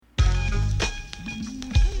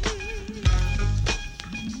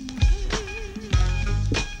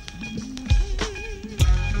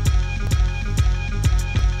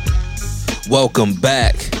Welcome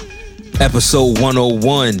back. Episode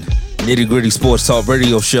 101, Nitty Gritty Sports Talk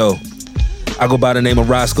Radio Show. I go by the name of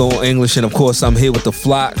Roscoe English, and of course, I'm here with the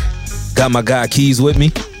flock. Got my guy Keys with me.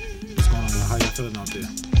 What's going on? How you feeling out there?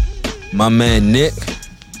 My man Nick.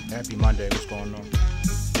 Happy Monday. What's going on?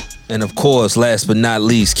 And of course, last but not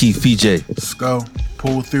least, Keith PJ. Let's go.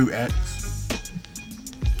 Pull through, X.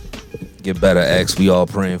 Get better, X. We all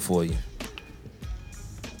praying for you.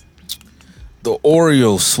 The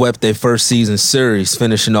Orioles swept their first season series,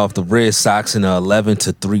 finishing off the Red Sox in a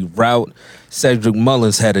 11-3 rout. Cedric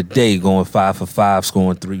Mullins had a day, going 5 for 5,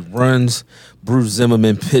 scoring 3 runs. Bruce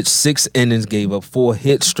Zimmerman pitched 6 innings, gave up 4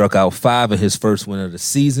 hits, struck out 5 in his first win of the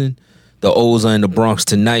season. The O's are in the Bronx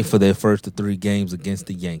tonight for their first of 3 games against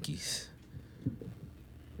the Yankees.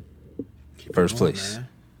 First place.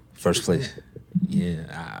 First place.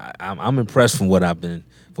 Yeah, I'm impressed from what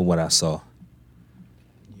I saw.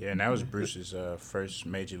 Yeah, and that was Bruce's first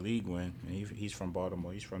major league win. And he's from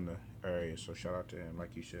Baltimore. He's from the area, so shout out to him,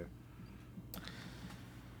 like you said.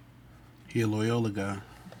 He a Loyola guy.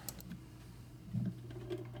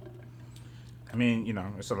 I mean,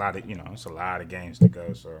 it's a lot of games to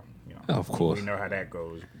go. So, Of course. we know how that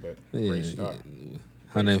goes. But Yeah, great start.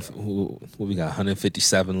 what we got?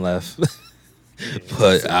 157 left.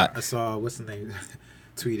 But I saw what's the name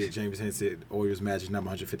tweeted. James Henson said Orioles magic number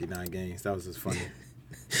 159 games. That was just funny.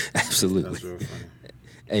 absolutely. That was real funny.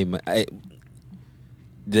 Hey man,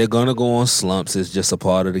 they're gonna go on slumps. It's just a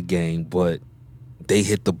part of the game. But they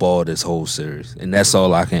hit the ball this whole series, and that's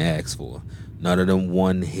all I can ask for. None of them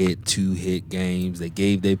 1-hit, 2-hit games. They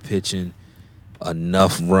gave their pitching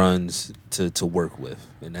enough runs to work with,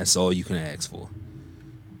 and that's all you can ask for.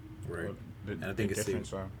 Right. And I think it's different.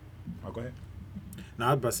 So, go ahead. No, I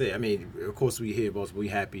was about to say. I mean, of course we here, boss. We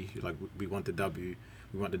happy. Like we want the W.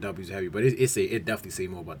 We want the W's heavy, but it definitely say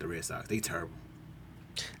more about the Red Sox. They terrible.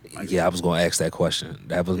 Yeah, I was gonna ask that question.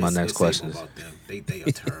 That was my next question. About them. They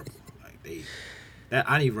are terrible. I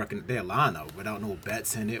don't even reckon their lineup without no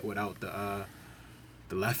bats in it, without the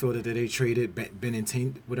left fielder that they traded,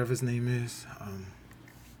 Benintendi, whatever his name is.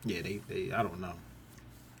 They I don't know.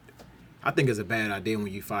 I think it's a bad idea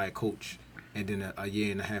when you fire a coach and then a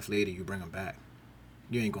year and a half later you bring him back.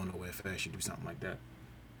 You ain't going nowhere fast. You do something like that.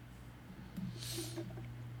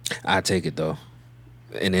 I take it though.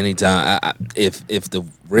 And anytime, if the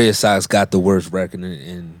Red Sox got the worst record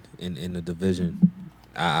in the division,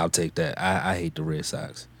 I'll take that. I hate the Red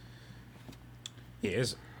Sox. Yeah,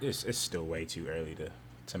 it's still way too early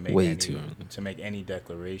to make any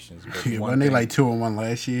declarations. But Wasn't they like 2-1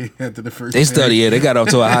 last year after the first? They got off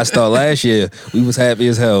to a hot start last year. We was happy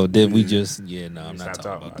as hell. Then we just I'm not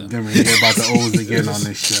talking about that. Then we hear about the O's again on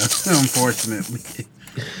this show, unfortunately.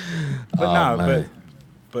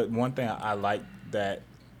 But one thing I like that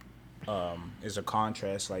is a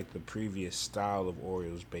contrast, like the previous style of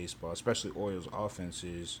Orioles baseball, especially Orioles offense,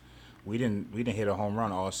 is we didn't hit a home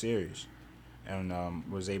run all series, and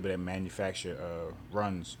was able to manufacture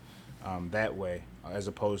runs that way, as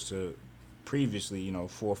opposed to previously, 4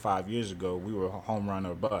 or 5 years ago, we were a home run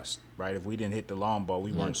or bust, right? If we didn't hit the long ball,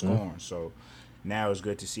 we weren't scoring. So now it's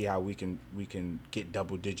good to see how we can get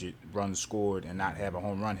double-digit runs scored and not have a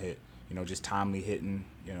home run hit. Just timely hitting,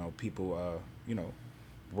 people,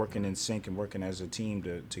 working in sync and working as a team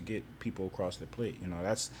to get people across the plate.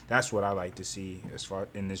 That's what I like to see as far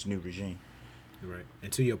in this new regime. Right.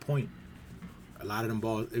 And to your point, a lot of them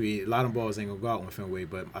balls ain't gonna go out on Fenway,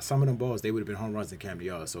 but some of them balls, they would have been home runs in Camden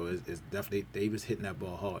Yards. So it's definitely, they was hitting that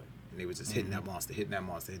ball hard, and they was just hitting that monster.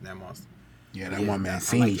 Yeah, that one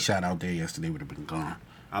Mancini shot out there yesterday would have been gone.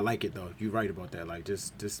 I like it though. You're right about that. Like you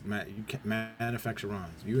can manufacture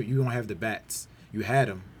runs. You don't have the bats. You had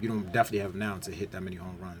them. You don't definitely have them now to hit that many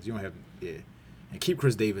home runs. You don't have and keep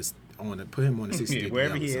Chris Davis put him on the 60.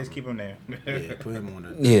 Wherever he is, keep him there. Put him on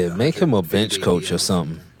the. Make him a bench coach or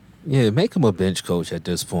something. Yeah, make him a bench coach at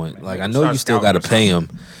this point. Like I know you still got to pay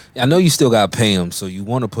him. So you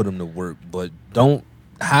want to put him to work, but don't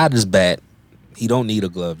hide his bat. He don't need a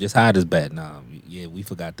glove. Just hide his bat. Nah, we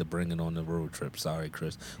forgot to bring it on the road trip. Sorry,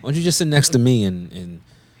 Chris. Why don't you just sit next to me and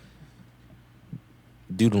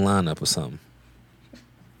do the lineup or something?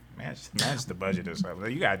 Match the budget or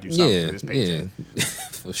something. You gotta do something for this paycheck. Yeah,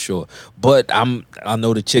 for sure. But I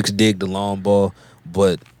know the chicks dig the long ball,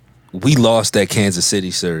 but we lost that Kansas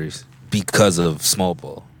City series because of small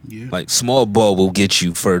ball. Yeah. Like small ball will get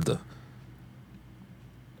you further.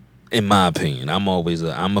 In my opinion, I'm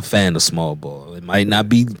a fan of small ball. It might not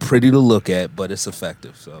be pretty to look at, but it's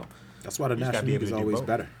effective. So that's why the National League is always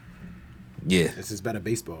better. Yeah, this is better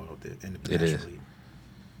baseball out there in the National League.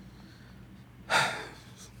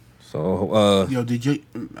 So,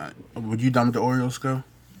 were you done with the Orioles, go?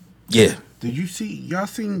 Yeah, Did y'all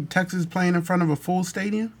seen Texas playing in front of a full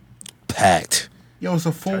stadium? packed. Yo, it's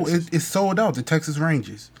a full. It's sold out. The Texas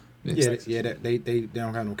Rangers. Yeah, they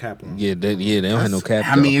don't have no cap on. They don't have no cap.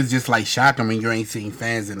 I mean, it's just like shocking when you ain't seen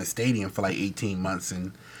fans in the stadium for like 18 months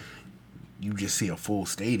and you just see a full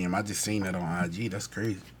stadium. I just seen that on IG. That's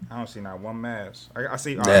crazy. I don't see not one mask. I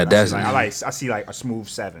see. Yeah, I see like a smooth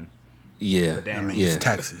 7. Yeah, Damn. I mean, yeah. it's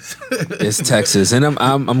Texas. It's Texas, and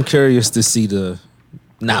I'm curious to see the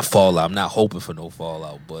not fallout. I'm not hoping for no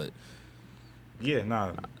fallout, but Yeah,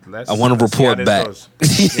 no. I want to report back.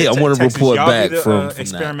 Yeah, I want to Texas, report y'all back be the, from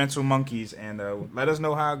experimental monkeys, and let us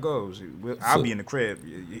know how it goes. I'll be in the crib.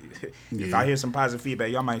 If I hear some positive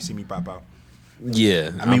feedback, y'all might see me pop out. that. Yeah,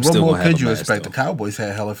 I mean, I'm what still more gonna have could a you mask, expect? though. The Cowboys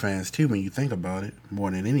had hella fans too when you think about it, more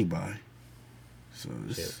than anybody. So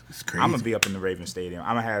it's crazy. I'm gonna be up in the Ravens Stadium. I'm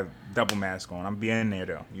gonna have double mask on. I'm be in there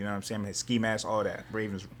though. You know what I'm saying? I'm gonna have ski mask, all that.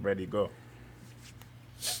 Ravens ready to go.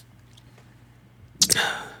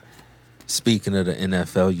 Speaking of the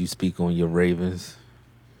NFL, you speak on your Ravens.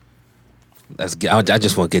 Let's get. I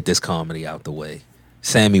just want to get this comedy out the way.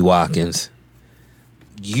 Sammy Watkins,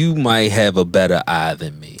 you might have a better eye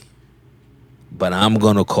than me, but I'm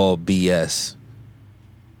gonna call BS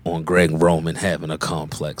on Greg Roman having a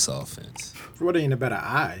complex offense. What ain't a better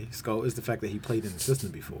eye, Skull, is the fact that he played in the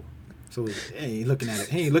system before. So he ain't looking at it.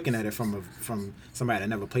 He ain't looking at it from somebody that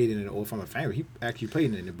never played in it or from a fan. He actually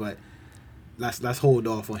played in it, but let's hold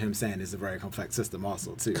off on him saying it's a very complex system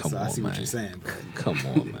also too. Come so I on, see man. what you're saying. But Come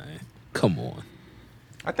on, man. Come on.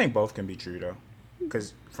 I think both can be true though,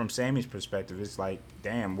 because from Sammy's perspective, it's like,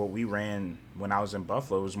 damn, what we ran when I was in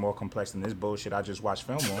Buffalo was more complex than this bullshit I just watched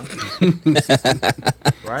film on.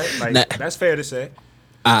 Right? Like that's fair to say.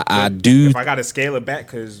 I do. If I got to scale it back,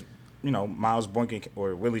 because Miles Boykin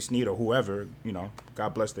or Willie Snead or whoever,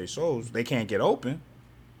 God bless their souls, they can't get open.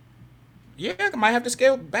 Yeah, I might have to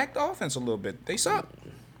scale back the offense a little bit. They suck.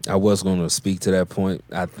 I was going to speak to that point.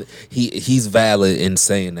 He's valid in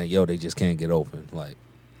saying that, they just can't get open. Like,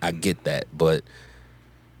 I get that, but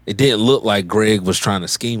it didn't look like Greg was trying to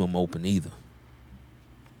scheme them open either.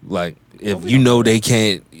 Like, if they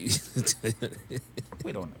can't,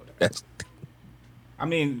 We don't know that. I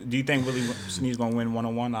mean, do you think Willie Snead's gonna win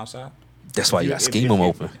 1-on-1 outside? That's why you got to scheme him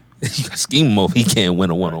open. You got to scheme him open. He can't win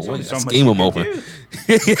a 1-on-1. You got to much scheme you him can open. do.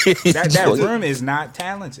 That room is not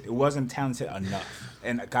talented. It wasn't talented enough.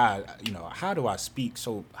 And God, how do I speak?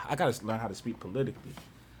 So I gotta learn how to speak politically.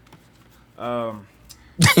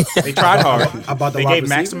 They tried hard. about the They wide gave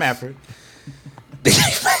Max receivers? some effort.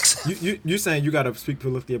 you saying you got to speak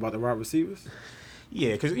politically about the wide receivers?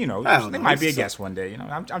 Yeah, because don't they know. might be a It's guest one day.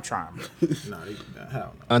 I'm trying. No,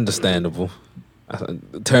 hell no. Understandable.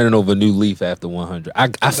 Turning over a new leaf after 100. I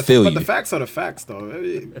feel But you. the facts are the facts, though. I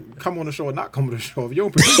mean, come on the show or not come on the show. If you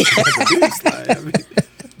don't produce, you don't produce. Like, I mean,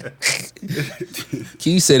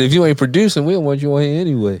 Key said, if you ain't producing, we don't want you on here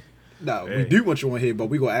anyway. no, Hey. we do want you on here, but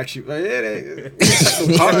we gonna ask you. Hey,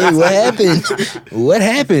 what happened? What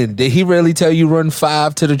happened? Did he really tell you run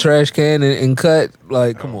 5 to the trash can and cut?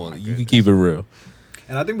 Like, come on, you can keep it real.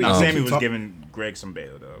 And I think we. Sammy was giving Greg some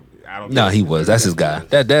bail though. I don't. No, think- he was. That's his guy.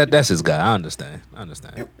 That's his guy. I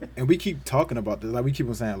understand. And we keep talking about this. Like we keep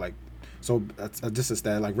on saying, like, so just a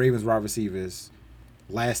stat. Like Ravens wide receivers,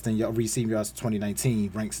 last in receiving yards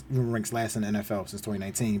 2019 ranks last in the NFL since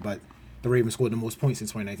 2019. But the Ravens scored the most points in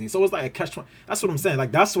 2019. So it's like a catch. That's what I'm saying.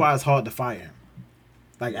 Like that's why it's hard to fire him.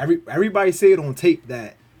 Like everybody said on tape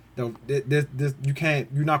that this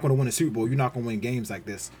you're not going to win a Super Bowl. You're not going to win games like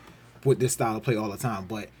this with this style of play all the time.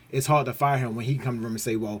 But it's hard to fire him when he come to the room and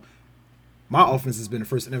say, well, my offense has been the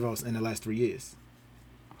first NFL in the last 3 years.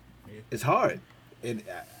 It's hard. And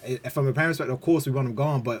from a parent perspective, of course, we want him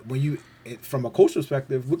gone. But from a coach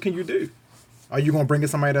perspective, what can you do? Are you going to bring in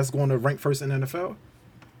somebody that's going to rank first in the NFL?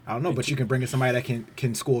 I don't know, but you can bring in somebody that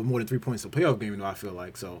can score more than 3 points in a playoff game, I feel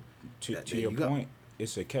like. So To your point,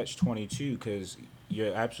 it's a catch-22 because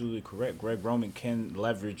you're absolutely correct. Greg Roman can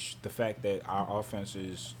leverage the fact that our offense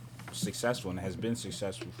is successful and has been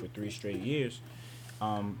successful for 3 straight years.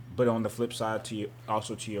 But on the flip side, to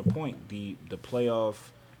your point, the playoff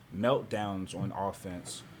meltdowns on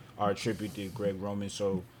offense are attributed to Greg Roman.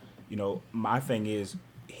 So, my thing is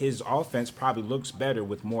his offense probably looks better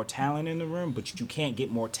with more talent in the room, but you can't get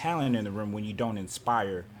more talent in the room when you don't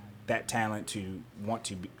inspire that talent to want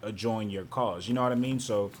to join your cause. You know what I mean?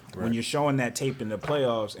 So when you're showing that tape in the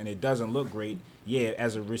playoffs and it doesn't look great, yeah,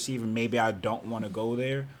 as a receiver, maybe I don't want to go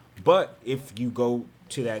there. But if you go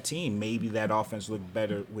to that team, maybe that offense looked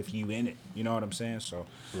better with you in it. You know what I'm saying? So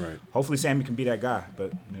Right. hopefully Sammy can be that guy,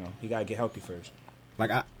 but he got to get healthy first.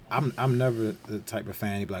 like I'm never the type of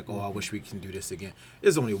fan to be like, oh, I wish we can do this again.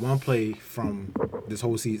 There's only one play from this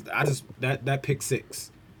whole season. I just that pick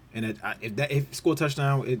six, and if score a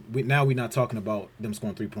touchdown, now we're not talking about them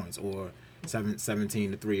scoring 3 points or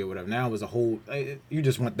 17-3 or whatever. Now it was a whole. You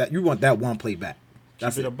just want that. You want that one play back.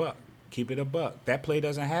 That's Keep it a buck. Keep it a buck. That play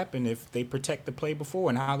doesn't happen if they protect the play before,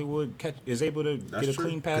 and Hollywood is able to get a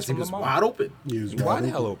clean pass from He was Lamar. wide open. He's wide the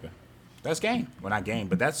hell open. That's game. Well, not game,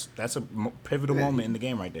 but that's a pivotal moment in the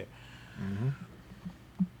game right there.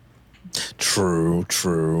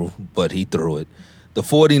 True, but he threw it. The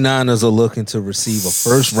 49ers are looking to receive a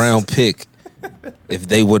first-round pick if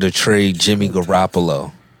they were to trade Jimmy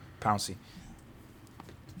Garoppolo. Pouncy.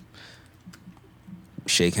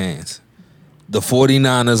 Shake hands. The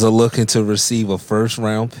 49ers are looking to receive a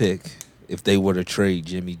first-round pick if they were to trade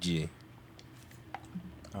Jimmy G.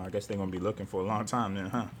 I guess they're going to be looking for a long time then,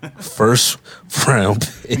 huh? First-round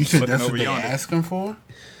pick. You think Looking that's over what they're yonder. asking for?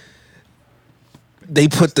 They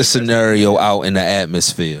put the scenario out in the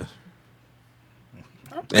atmosphere.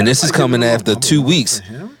 And this is coming after 2 weeks.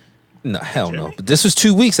 Him? No, hell no. But this was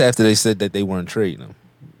 2 weeks after they said that they weren't trading him.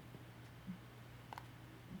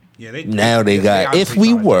 Yeah, they got. obviously If we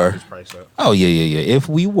trying to were, drive his price up. oh yeah. If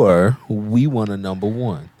we were, we want a number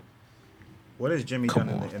one. What has Jimmy Come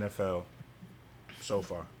done on. in the NFL so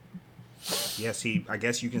far? Yes, I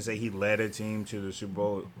guess you can say he led a team to the Super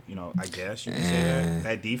Bowl. You know, I guess you can say that.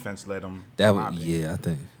 That defense led them. That in my was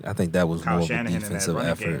opinion. I think that was Kyle more of a Shanahan and that defensive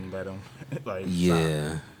running effort. game led them. Like,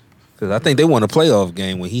 Yeah, because I think they won a playoff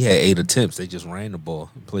game when he had 8 attempts. They just ran the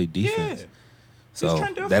ball and played yeah. defense. It's So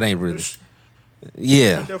Trent Dilfer. that ain't really. It's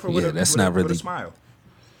Yeah, Trent Dilfer with a- that's with not a, with really. a smile.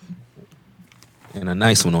 And a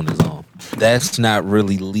nice one on his arm. That's not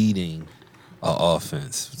really leading an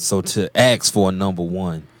offense. So to ask for a number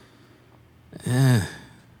one, Can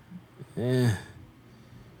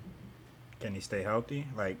he stay healthy?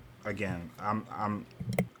 Like again, I'm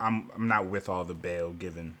not with all the bail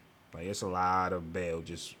given. Like it's a lot of bail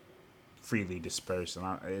just freely dispersed,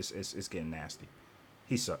 and it's getting nasty.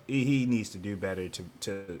 He needs to do better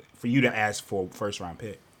to for you to ask for a first round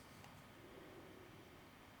pick.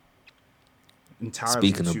 Entirely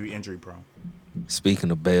Speaking of- too injury prone.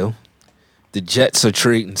 speaking of Bale, the Jets are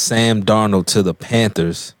trading Sam Darnold to the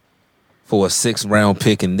Panthers for a 6th-round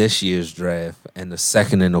pick in this year's draft and the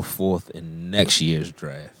 2nd and the 4th in next year's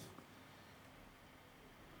draft.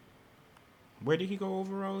 Where did he go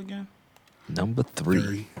overall again? Number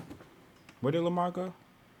 3, Where did Lamar go?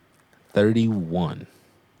 31.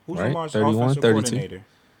 Who's Right? Lamar's 31, offensive 32? coordinator?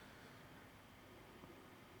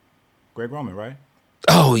 Greg Roman, right?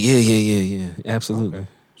 Oh, yeah. Absolutely. Okay.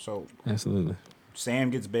 So Absolutely. Sam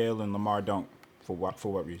gets bail and Lamar don't for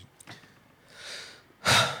what reason?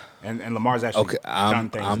 And Lamar's actually Okay, done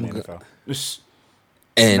things I'm in the go- NFL.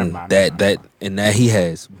 And Never mind. that he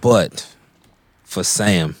has. But for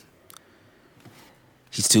Sam,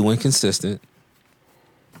 he's too inconsistent.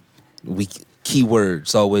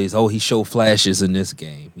 Keywords always, he showed flashes in this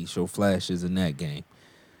game. He showed flashes in that game.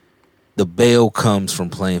 The bail comes from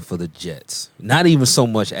playing for the Jets. Not even so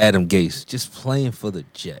much Adam Gase, just playing for the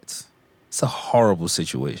Jets. It's a horrible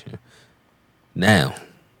situation. Now,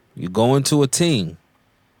 you go into a team.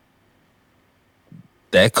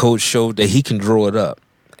 That coach showed that he can draw it up.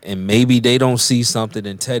 And maybe they don't see something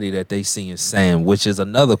in Teddy that they see in Sam, which is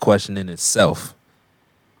another question in itself.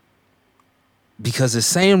 Because is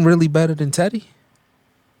Sam really better than Teddy?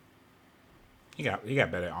 He got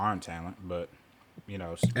better arm talent, but you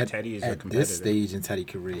know Teddy is a At competitor. this stage in Teddy's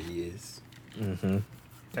career, he is.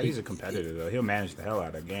 Teddy's a competitor though. He'll manage the hell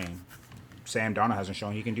out of the game. Sam Darnold hasn't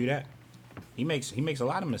shown he can do that. He makes a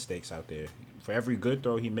lot of mistakes out there. For every good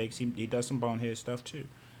throw he makes, he does some bonehead stuff too.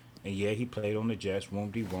 And yeah, he played on the Jets,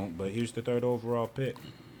 won't. But here's the 3rd overall pick.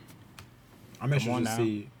 I'm on interested to now.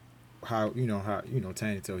 see how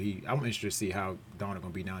Tannehill. I'm interested to see how Darnold gonna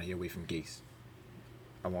be down here away from Gase.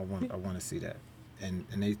 I want to see that. And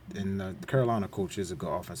the Carolina coach is a good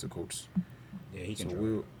offensive coach. Yeah, he So can. draw.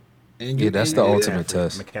 we'll. That's the ultimate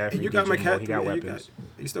test. McCaffrey, And you got DJ Moore, McCaffrey. he got weapons.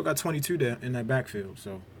 You still got 22 there in that backfield.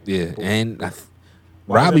 So Yeah, and Why does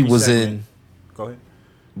Robbie every was segment- Go ahead.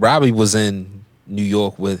 Robbie was in New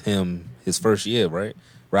York with him his first year, right?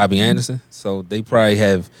 Robbie Anderson. So they probably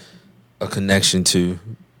have a connection to.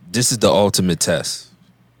 This is the ultimate test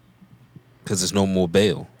because there's no more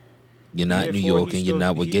bail. You're not in New York and you're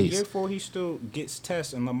not with Gates. Therefore, he still gets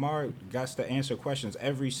tests, and Lamar got to answer questions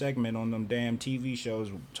every segment on them damn TV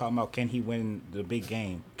shows talking about can he win the big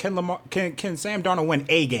game? Can Sam Darnold win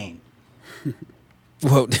a game?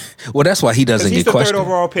 Well, that's why he Because doesn't he's get the 3rd questioned.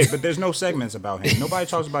 overall pick, but there's no segments about him. Nobody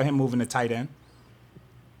talks about him moving the tight end.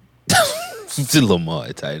 Lamar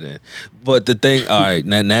at tight end. But the thing, all right,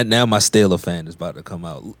 now my Steeler fan is about to come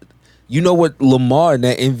out. You know what, Lamar and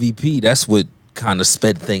that MVP, that's what kind of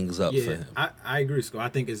sped things up for Yeah, him. I agree, Scott. I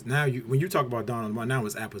think it's now when you talk about Donald Lamar, now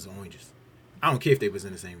it's apples and oranges. I don't care if they was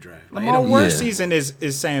in the same draft. Like, it Lamar's don't- worst Yeah. season is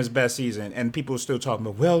Sam's best season, and people are still talking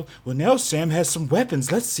about, well, now Sam has some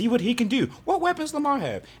weapons. Let's see what he can do. What weapons Lamar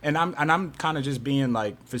have? And I'm kind of just being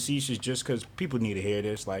like facetious just because people need to hear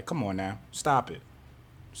this. Like, come on now, stop it.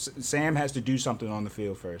 Sam has to do something on the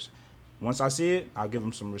field first. Once I see it, I'll give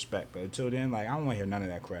him some respect. But until then, like, I don't want to hear none of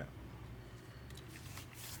that crap.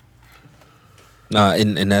 Nah,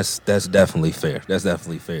 and that's definitely fair. That's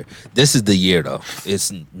definitely fair. This is the year though.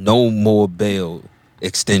 It's no more bail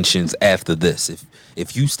extensions after this.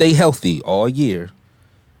 If you stay healthy all year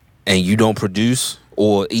and you don't produce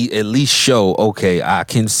or at least show, okay, I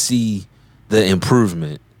can see the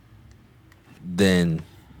improvement, then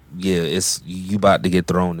yeah, it's you about to get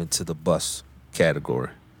thrown into the bus category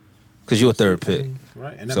because you're a third pick.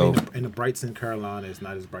 Right, and So- I mean, and the Brights in Carolina is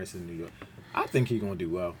not as bright as New York. I think he's gonna do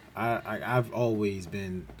well. I've always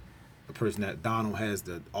been a person that Donald has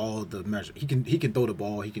all the measure. He can throw the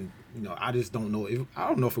ball. He can, I just don't know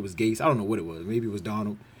if it was Gates. I don't know what it was. Maybe it was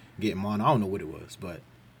Donald getting mono. I don't know what it was, but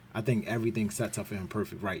I think everything sets up for him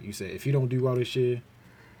perfect. Right, you said if he don't do well this year,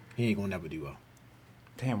 he ain't gonna never do well.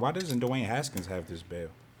 Damn, why doesn't Dwayne Haskins have this bail?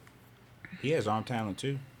 He has arm talent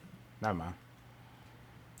too. Never mind.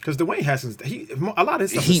 Because Dwayne Haskins, a lot of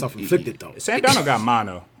his stuff is self-inflicted though. Sam Darnold got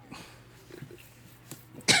mono.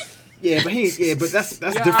 Yeah, but that's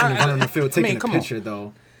different than running on the field taking come a on. picture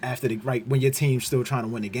though. After when your team's still trying to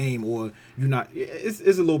win the game, or you're not, it's a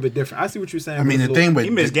little bit different. I see what you're saying. I mean, but the it's a thing little- with He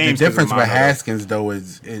missed the games 'cause of difference with mono, though. Haskins though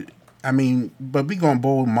is it. I mean, but we gonna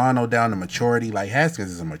boil mono down to maturity. Like Haskins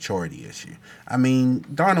is a maturity issue. I mean,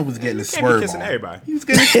 Darnold was getting a you can't be swerve kissing on. everybody. He was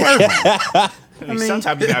getting a swerve on. I mean,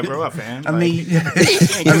 sometimes you gotta grow up, fam. I mean,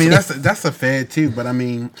 that's a fair too. But I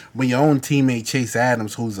mean, when your own teammate Chase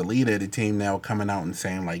Adams, who's the leader of the team now, coming out and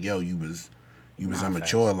saying like, "Yo, you was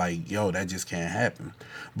immature," like, yo, that just can't happen.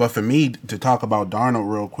 But for me to talk about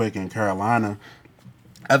Darnold real quick in Carolina,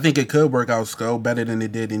 I think it could work out Skull better than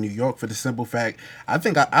it did in New York for the simple fact I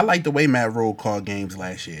think I like the way Matt Rule called games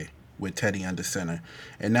last year with Teddy under center,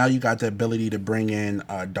 and now you got the ability to bring in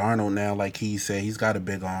Darnold now. Like he said, he's got a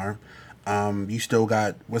big arm. You still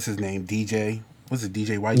got what's his name, DJ? What's it,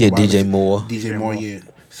 DJ White? Yeah, DJ Moore. DJ Moore, yeah.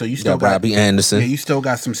 So you still got Robbie Anderson. Yeah, you still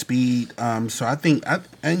got some speed. So I think,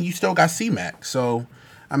 and you still got C-Mac. So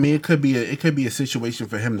I mean, it could be a situation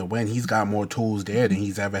for him to win. He's got more tools there than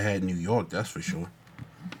he's ever had in New York. That's for sure.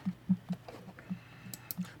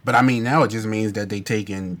 But I mean, now it just means that the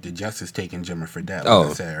Justice taking Jimmer Fredette, like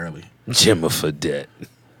I said earlier. Jimmer Fredette.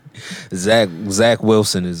 Zach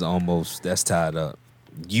Wilson is that's tied up.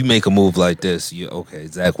 You make a move like this, okay,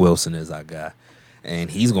 Zach Wilson is our guy. And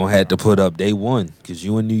he's going to have to put up day one because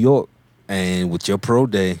you in New York. And with your pro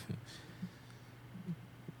day,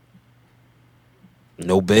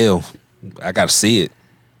 no bail. I got to see it.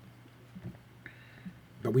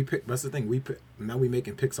 But that's the thing. Now we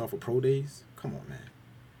making picks off of pro days. Come on, man.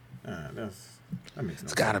 That makes no It's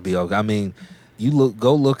sense. got to be. I mean,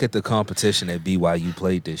 go look at the competition that BYU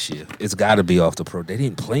played this year. It's got to be off the pro. They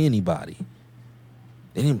didn't play anybody.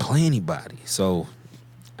 So,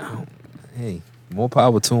 hey, more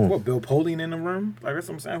power to them. What, Bill Polian in the room? Like, that's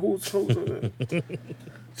what I'm saying. Who's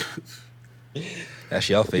That's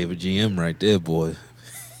your favorite GM right there, boy.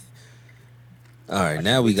 All right,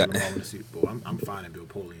 now we got the Super Bowl. I'm finding Bill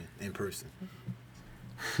Polian in person.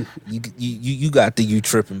 you got the you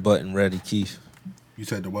tripping button ready, Keith. You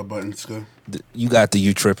said the what button, Skull? You got the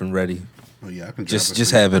you tripping ready. Oh yeah, I can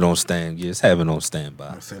Just have it on stand. Yeah, just have it on standby.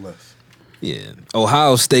 I'll say less. Yeah.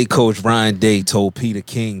 Ohio State coach Ryan Day told Peter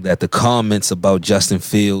King that the comments about Justin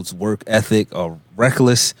Fields' work ethic are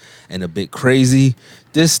reckless and a bit crazy.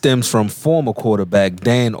 This stems from former quarterback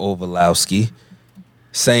Dan Orlovsky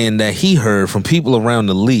saying that he heard from people around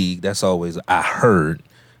the league, that's always I heard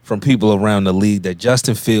from people around the league, that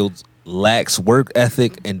Justin Fields lacks work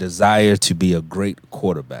ethic and desire to be a great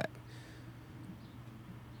quarterback.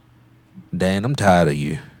 Dan, I'm tired of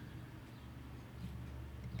you.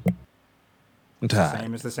 I'm tired.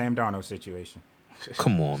 Same as the Sam Darnold situation.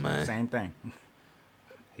 Come on, man. Same thing.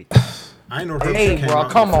 I ain't no Herb Hey, came bro, out.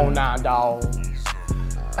 come on now, dog.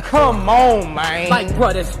 Come on, man. Like, bro,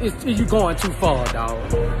 you going too far,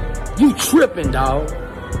 dog. You tripping, dog.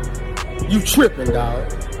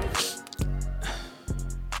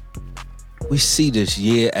 We see this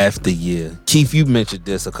year after year. Keith, you mentioned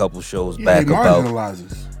this a couple shows back he about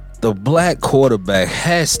marginalizes. the black quarterback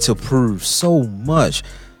has to prove so much.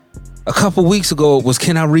 A couple weeks ago it was,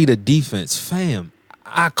 can I read a defense? Fam,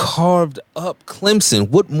 I carved up Clemson.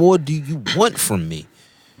 What more do you want from me?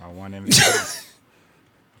 My one MVP.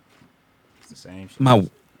 It's the same shit.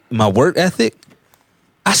 My work ethic.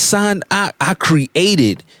 I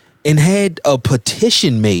created and had a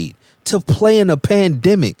petition made to play in a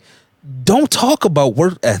pandemic. Don't talk about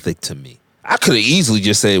work ethic to me. I could have easily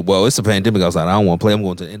just said, well, it's a pandemic outside. I don't want to play. I'm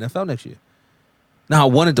going to the NFL next year. Now, I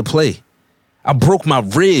wanted to play. I broke my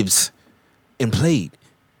ribs and played.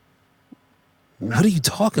 What are you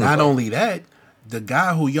talking about? Not only that, the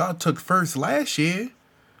guy who y'all took first last year,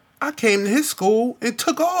 I came to his school and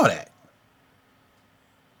took all that.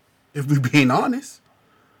 If we're being honest.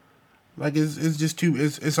 Like, it's just too,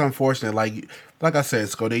 it's unfortunate. Like I said,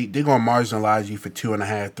 Sco, they're going to marginalize you for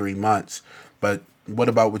 2.5, 3 months. But what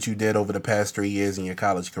about what you did over the past 3 years in your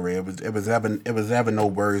college career? It was ever no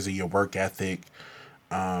words of your work ethic,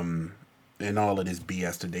 and all of this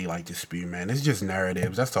BS that they like to spew, man. It's just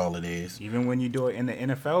narratives. That's all it is. Even when you do it in the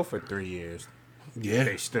NFL for 3 years, Yeah.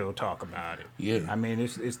 they still talk about it. Yeah. I mean,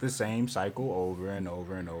 it's the same cycle over and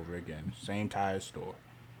over and over again. Same tire store.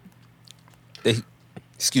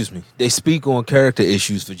 They speak on character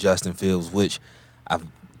issues for Justin Fields, which I've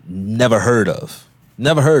never heard of.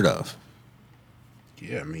 Never heard of.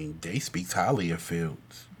 Yeah, I mean, they speaks highly of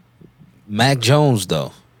Fields. Mac Jones,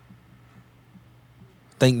 though.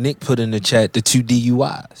 I think Nick put in the chat the 2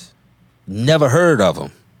 DUIs. Never heard of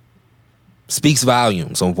them. Speaks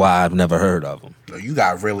volumes on why I've never heard of them. You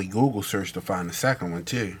got really Google search to find the second one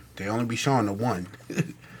too. They only be showing the one.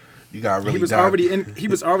 You got really. He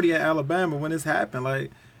was already at Alabama when this happened. Like,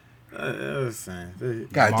 saying,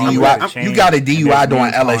 got Mom DUI. You got a DUI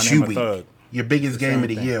during calling him a LSU week. thug. Your biggest The game same of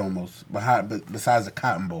the thing. year, almost. Besides the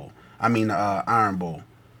Cotton Bowl. I mean, Iron Bowl.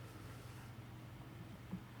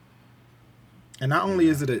 and not only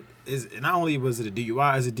was it a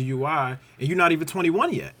DUI, it's a DUI, and you're not even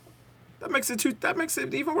 21 yet. That makes it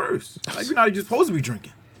even worse. Like, you're not even supposed to be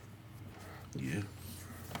drinking. Yeah.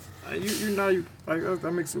 You're not like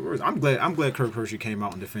that makes it worse. I'm glad Kirk Hershey came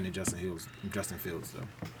out and defended Justin Fields though.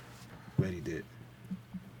 Glad he did.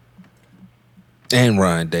 And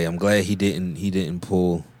Ryan Day. I'm glad he didn't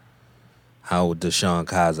pull how Deshaun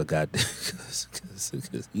Kaiser got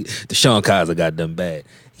Deshaun Kaiser got done bad.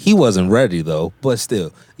 He wasn't ready though, but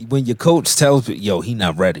still, when your coach tells me, yo, he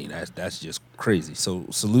not ready, that's just crazy. So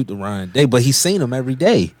salute to Ryan Day. But he's seen him every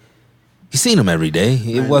day.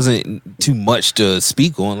 It wasn't too much to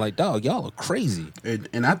speak on. Like, dog, y'all are crazy.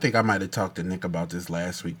 And I think I might have talked to Nick about this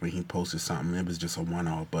last week when he posted something. It was just a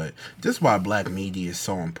one-off. But this is why black media is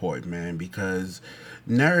so important, man, because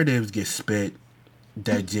narratives get spit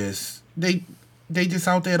that just they just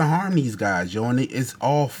out there to harm these guys, yo, and it's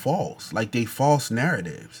all false. Like, they false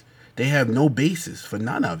narratives. They have no basis for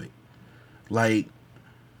none of it. Like,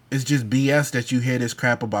 it's just BS that you hear this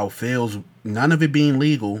crap about Fields, none of it being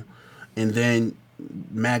legal, and then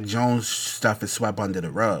Mac Jones stuff is swept under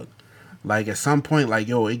the rug. Like, at some point, like,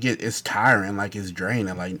 yo, it's tiring, like, it's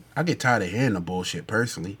draining. Like, I get tired of hearing the bullshit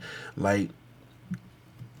personally. Like,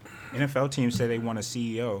 NFL teams say they want a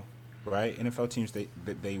CEO, right? NFL teams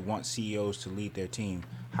they want CEOs to lead their team.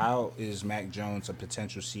 How is Mac Jones a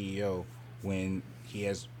potential CEO when he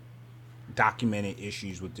has documented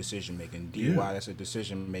issues with decision making? DUI, that's a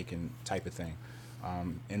decision making type of thing.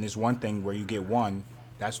 And there's one thing where you get one.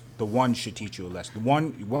 That's the one should teach you a lesson. The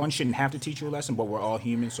one shouldn't have to teach you a lesson, but we're all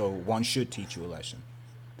human, so one should teach you a lesson.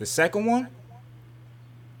 The second one,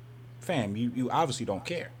 fam, you obviously don't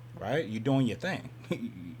care, right? You're doing your thing.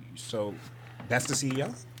 So that's the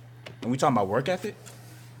CEO? And we talking about work ethic?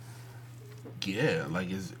 yeah, like,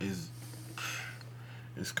 it's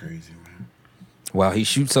crazy, man. Wow, he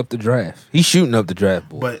shoots up the draft. He's shooting up the draft,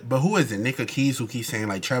 boy. But who is it? Nick Keys, who keeps saying,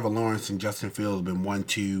 like, Trevor Lawrence and Justin Fields been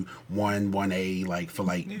 1-2, 1A, like, for,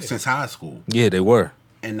 like, since high school. Yeah, they were.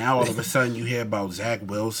 And now all of a sudden you hear about Zach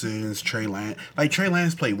Wilson's, Trey Lance. Like, Trey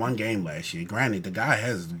Lance played one game last year. Granted, the guy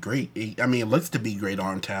has it looks to be great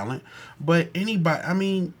arm talent. But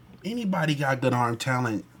anybody got good arm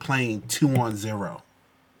talent playing 2-on-0.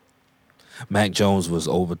 Mac Jones was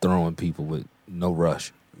overthrowing people with no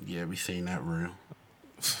rush. Yeah, we seen that real.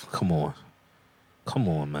 Come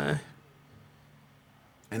on, man.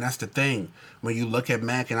 And that's the thing. When you look at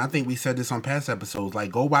Mac, and I think we said this on past episodes,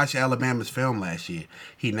 like, go watch Alabama's film last year.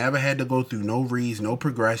 He never had to go through no reads, no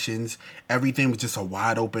progressions. Everything was just a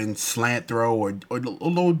wide open slant throw or a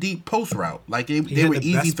little deep post route. Like, they were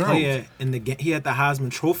easy throws. Player in the game. He had the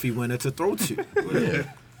Heisman Trophy winner to throw to. Yeah.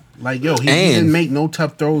 Like, yo, he didn't make no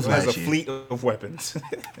tough throws Has last a year. fleet of weapons.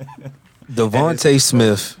 Devontae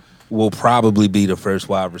Smith will probably be the first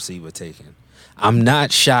wide receiver taken. I'm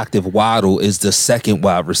not shocked if Waddle is the second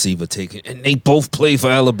wide receiver taken, and they both play for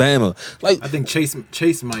Alabama. Like I think Chase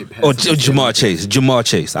might have. Oh, Jamar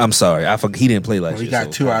Chase. I'm sorry, I forgot he didn't play last Well, year. he got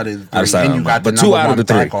so two out of I three, decided and you on got that. the But two number out of one the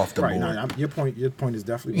three. back off the Right, board. no, your point is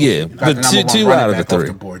definitely Yeah, you You got but the number one two running out of the back off three.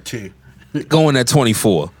 the board too. Going at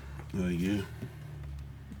 24. Oh, yeah.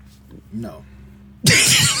 no.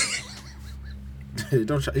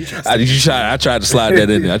 Don't try. I tried to slide that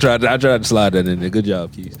in there. I tried to slide that in there. Good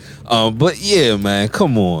job, Keith. But yeah, man,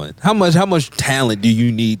 come on. How much talent do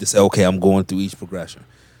you need to say, okay, I'm going through each progression?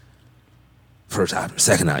 First item,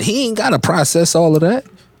 second item. He ain't gotta process all of that.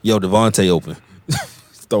 Yo, Devontae open.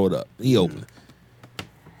 Throw it up. He open.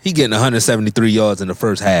 He getting 173 yards in the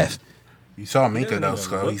first half. You saw Minka though, even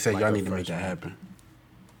Skull. look He said like y'all a need to make first that round. happen.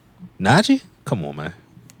 Najee? Come on, man.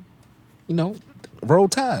 You know, roll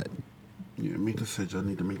tide. Yeah, Minka said y'all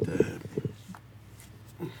need to make that happen.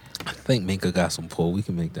 I think Minka got some pull. We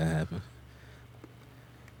can make that happen.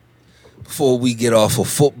 Before we get off of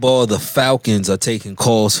football, the Falcons are taking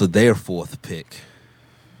calls for their fourth pick.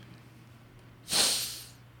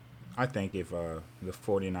 I think if the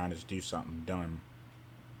 49ers do something dumb,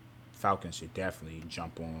 Falcons should definitely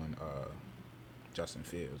jump on Justin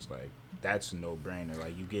Fields. Like, that's a no-brainer.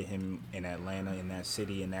 Like, you get him in Atlanta, in that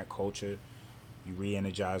city, in that culture. You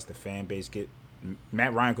re-energize the fan base.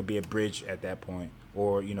 Matt Ryan could be a bridge at that point,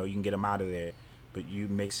 or you can get him out of there. But you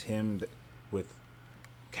mix him with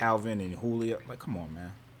Calvin and Julio. Like, come on,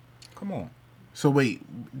 man, come on. So wait,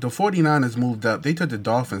 the 49ers moved up. They took the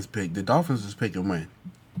Dolphins pick. The Dolphins was picking when?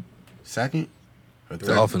 Second? Or The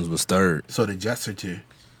third? Dolphins was third. So the Jets are two.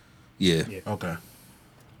 Yeah. Okay.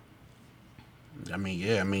 I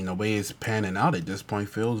mean, the way it's panning out at this point,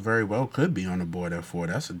 Fields very well could be on the board at 4.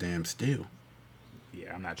 That's a damn steal.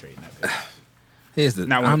 Yeah, I'm not trading that pick. Here's the.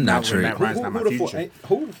 Not when- I'm not not when trading. Matt Ryan's not my Who the future.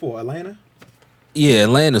 who the for Atlanta? Yeah,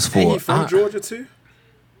 Atlanta's Ain't he four. from Georgia too?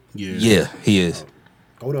 Yeah. Yeah, he is.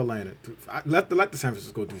 Go to Atlanta. Let the San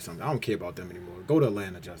Francisco do something. I don't care about them anymore. Go to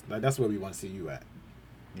Atlanta, Justin. Like, that's where we want to see you at.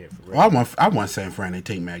 Yeah, for real. Well, I want San Fran to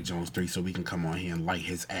take Mac Jones 3 so we can come on here and light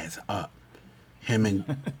his ass up. Him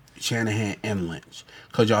and Shanahan and Lynch.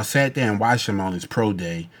 Because y'all sat there and watched him on his pro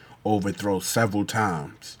day overthrow several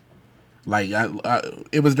times. Like,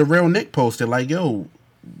 it was the real Nick posted, like, yo,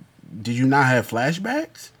 did you not have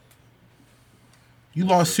flashbacks? You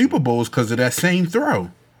lost Super Bowls because of that same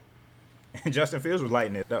throw. Justin Fields was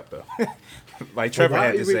lighting it up though. Like Trevor why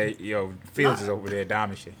had to even- say, "Yo, Fields is over there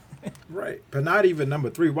diamond shit." Right. But not even number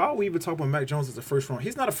 3. Why are we even talking about Mac Jones as a first round?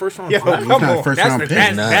 He's not a first round Yo, draft. come not a on, first that's round the, pick. that's,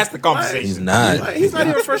 He's not. that's the conversation. He's not. Like, he's not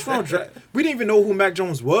even a first round draft. We didn't even know who Mac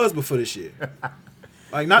Jones was before this year.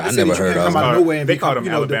 Like, not to I say never that you heard can't of come him. out of nowhere and They become, called him you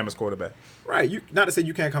know, Alabama's quarterback. right. Not to say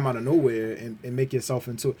you can't come out of nowhere and make yourself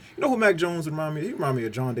into. You know who Mac Jones remind me? He remind me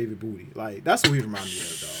of John David Booty. Like, that's who he remind me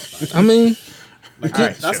of, dog. Like, I mean, like, All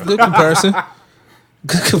right, that's sure. good comparison.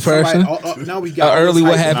 Good comparison. now we got Early all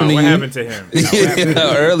what this hype. happened to What you? happened to him? What happened to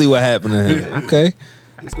him? Early what happened to him? Okay.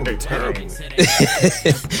 It's gonna be terrible.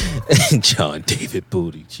 John David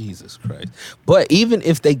Booty, Jesus Christ! But even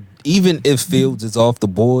if Fields is off the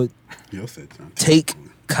board, Yo said something. take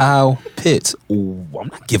Kyle Pitts. Ooh, I'm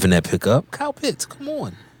not giving that pick up. Kyle Pitts, come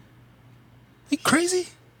on. You crazy?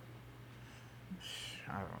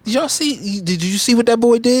 Did you see what that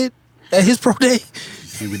boy did at his pro day?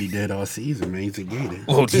 See what he did all season, man. He's a gator.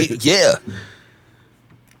 Well, yeah.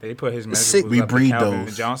 They put his Sick. measurables We up to breed Calvin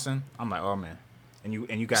those. Johnson. I'm like, oh man, and you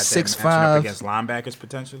got that 6'5". matching up against linebackers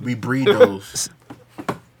potentially. We breed those.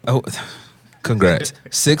 Oh, congrats.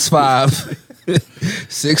 6'5",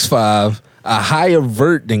 6'5", a higher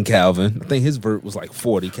vert than Calvin. I think his vert was like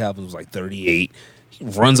 40. Calvin was like 38. He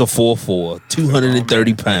runs a 4.4,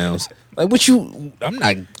 230 pounds. Like I'm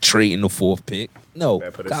not trading the fourth pick. No,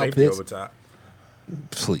 Better put a Kyle safety Pitts. over top.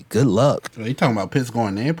 Please, good luck. Are you talking about Pitts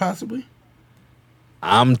going there possibly?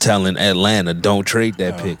 I'm telling Atlanta, don't trade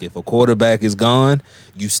that pick. If a quarterback is gone,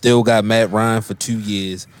 you still got Matt Ryan for 2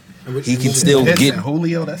 years. He can still Pitts get. and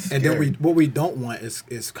Julio, that's And scary. then what we don't want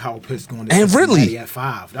is Kyle Pitts going to And Cincinnati Ridley. at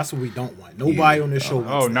 5. That's what we don't want. Nobody on this show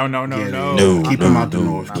wants Oh that. no. No. Keep him out the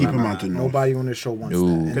north. Keep him out the north. Nobody on this show wants No.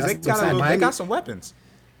 that. And Because that's what I'm saying. they Miami- got some weapons.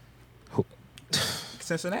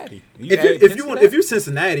 Cincinnati. If you're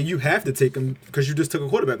Cincinnati, you have to take him because you just took a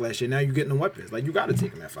quarterback last year. Now you're getting the weapons. Like, you got to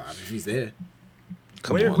take him at 5 if he's there.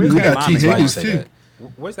 Come Where- on. where's We that got T. lineman Higgins Say too. that.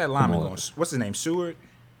 Where's that lineman on. going? What's his name? Seward.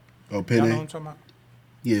 Oh, Y'all know what I'm Penny. talking about?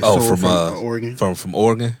 Yeah. Oh, so from Oregon. From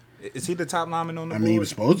Oregon. Is he the top lineman on the I board? mean, he was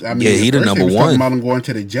supposed. I mean, Yeah, he at the first number they was one. Talking about him going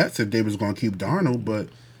to the Jets if they was going to keep Darnold, but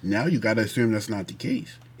now you got to assume that's not the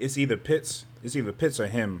case. It's either Pitts or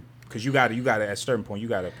him. Because you got to at a certain point you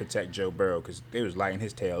got to protect Joe Burrow because they was lighting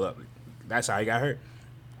his tail up. That's how he got hurt.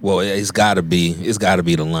 Well, it's got to be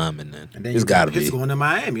the lineman then. And then It's got to Pitts be. going to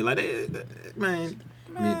Miami. Like, man.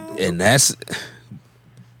 And that's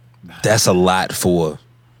a lot for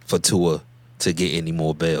Tua to get any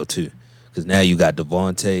more bail too, because now you got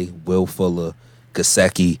Devontae, Will Fuller,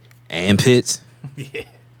 Gesicki, and Pitts. Yeah.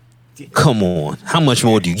 Come on, how much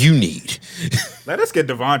more do you need? Let us get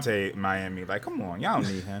Devontae in Miami. Like, come on, y'all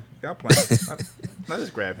don't need him. Y'all playing. Let us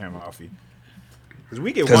grab him off you. Because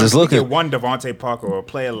we get one Devontae Parker or a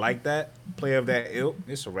player like that, player of that ilk,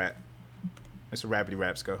 it's a wrap. It's a rapidy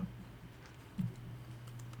raps go.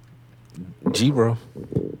 G-Bro.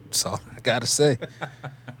 That's all I gotta say.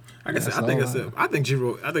 Like I said, I think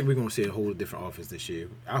we're gonna see a whole different offense this year.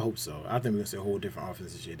 I hope so. I think we're gonna see a whole different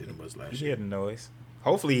offense this year than it was last You year. hear the noise.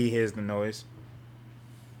 Hopefully he hears the noise.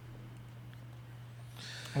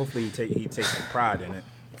 Hopefully he takes some pride in it.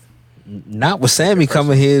 Not with Sammy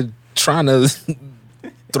coming here trying to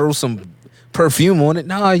throw some perfume on it.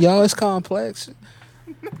 Nah, y'all, it's complex.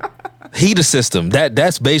 Heater system.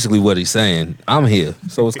 That's basically what he's saying. I'm here,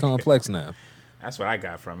 so it's complex now. That's what I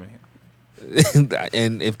got from it.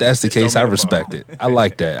 And if that's the Just throw case, me I the respect ball. it. I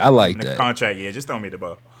like that. I like The that. contract, yeah, just throw me the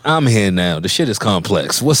ball. I'm here now. The shit is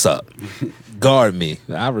complex. What's up? Guard me.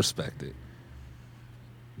 I respect it.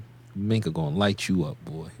 Minka gonna light you up,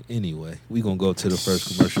 boy. Anyway, we gonna go to the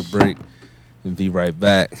first commercial break and be right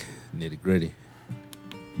back. Nitty gritty.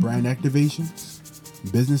 Brand activations,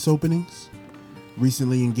 business openings,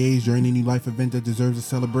 recently engaged or any new life event that deserves a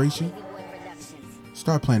celebration?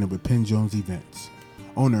 Start planning with Penn Jones Events.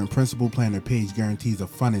 Owner and principal planner Paige guarantees a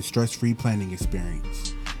fun and stress-free planning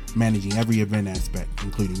experience, managing every event aspect,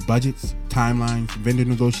 including budgets, timelines, vendor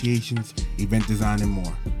negotiations, event design, and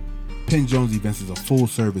more. Penn Jones Events is a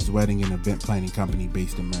full-service wedding and event planning company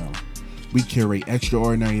based in Maryland. We curate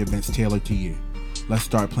extraordinary events tailored to you. Let's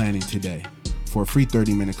start planning today. For a free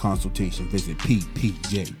 30-minute consultation, visit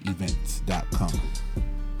ppjevents.com.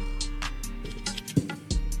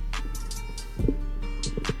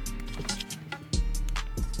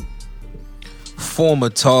 Former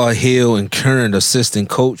Tar Heel and current assistant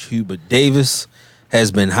coach Hubert Davis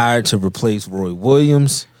has been hired to replace Roy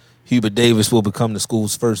Williams. Hubert Davis will become the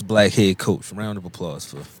school's first black head coach. Round of applause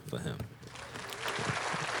for him.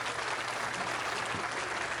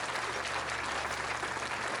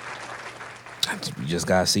 We just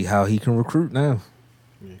gotta see how he can recruit now.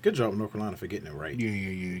 Yeah, good job, North Carolina, for getting it right.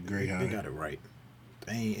 Yeah. Great They hire. got it right.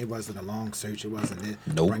 It wasn't a long search. It wasn't it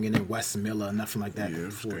Nope. bringing in Wes Miller, nothing like that. Yeah, it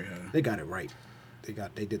was before. great hire. They got it right.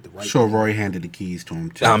 They did the right. Sure, thing. Roy handed the keys to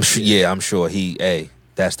him too. I'm sure. Yeah, I'm sure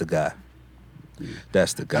that's the guy.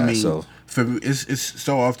 That's the guy. I mean, so for it's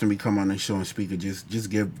so often we come on the show and speak of just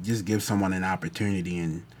give someone an opportunity,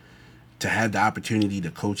 and to have the opportunity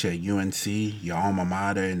to coach at UNC, your alma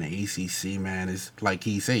mater in the ACC, man, is like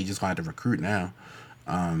he said, you just gonna have to recruit now.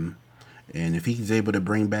 And if he's able to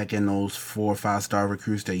bring back in those 4 or 5 star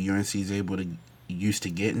recruits that UNC is able to used to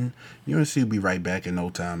getting, UNC will be right back in no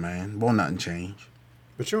time, man. Won't nothing change.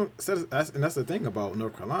 But you don't. That's the thing about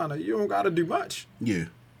North Carolina. You don't got to do much. Yeah.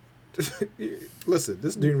 Listen,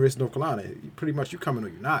 this is University of North Carolina. Pretty much, you coming or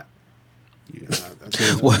you not. Yeah.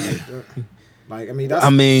 Like I mean, that's. I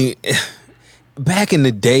mean, back in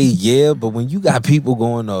the day, yeah, but when you got people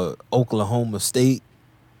going to Oklahoma State,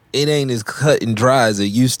 it ain't as cut and dry as it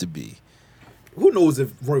used to be. Who knows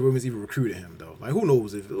if Roy Williams even recruited him though? Like who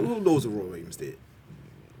knows if Roy Williams did?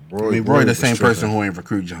 Roy the same person who ain't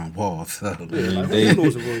recruit John Wall. So Yeah, like, who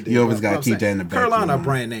knows if Roy did? you always What got to I'm keep that saying, in the back. Carolina of your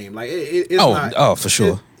brand name, like it's Oh, not. for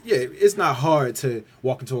sure. It's not hard to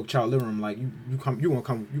walk into a child living room like you want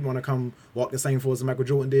to come walk the same floor as Michael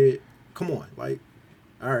Jordan did. Come on, like,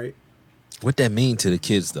 all right. What that mean to the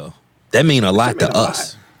kids though? That mean a lot mean to a lot.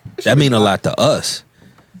 us. That mean a lot to us.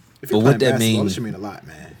 If But you're what playing that basketball, mean- it should mean a lot,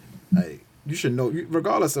 man. Like you should know,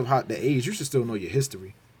 regardless of the age, you should still know your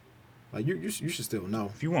history. Like you should still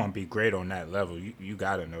know. If you want to be great on that level, you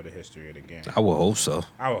got to know the history of the game. I would hope so.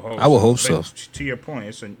 I would hope. I would hope so. But to your point,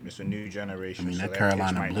 it's a new generation. I mean, so that pitch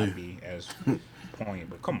Carolina might blue. not be as poignant,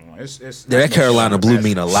 but come on, it's That Carolina Blue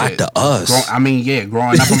mean a lot Shit. to us.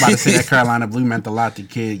 Growing up, I'm about to say that Carolina Blue meant a lot to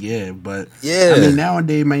kid, yeah. But, Yeah. I mean,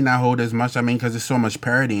 nowadays it may not hold as much, I mean, because there's so much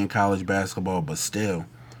parity in college basketball, but still.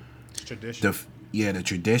 It's tradition. The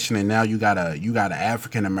tradition, and now you got an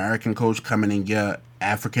African American coach coming in your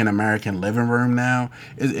African American living room now.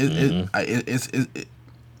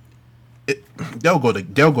 They'll go to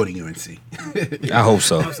UNC. I hope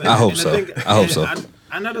so. I hope And so. think- I hope and so.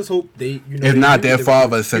 I just hope they. If not, their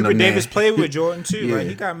father send Hubert them there. Davis played with Jordan too. Yeah. Like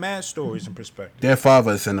he got mad stories and perspective. Their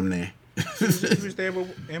father send them there. He was there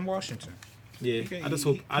in Washington. Yeah, He I just he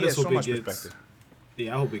hope. I has just so hope much it gets. perspective.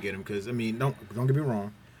 Yeah, I hope we get him because I mean, don't get me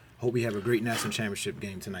wrong. Hope we have a great national championship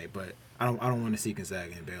game tonight. But I don't want to see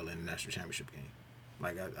Gonzaga and Baylor in the national championship game.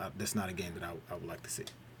 Like that's not a game that I would like to see.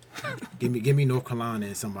 give me North Carolina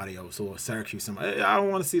and somebody else, or Syracuse. Somebody. I don't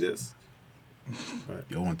want to see this. But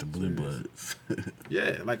You want the blue bloods.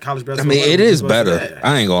 yeah, like college I basketball. mean, it is was better. bad.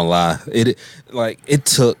 I ain't gonna lie. It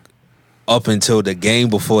took up until the game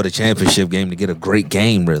before the championship game to get a great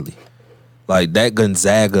game, really. Like that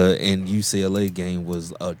Gonzaga and UCLA game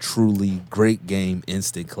was a truly great game,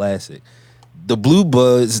 instant classic. The Blue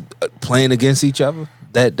Buds playing against each other,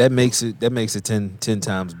 that makes it 10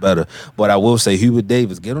 times better. But I will say, Hubert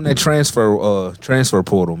Davis, get on that transfer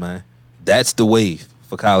portal, man. That's the wave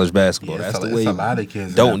for college basketball. Yeah, That's it's the a- wave. it's a lot of kids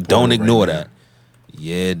in Don't that portal ignore right now. that.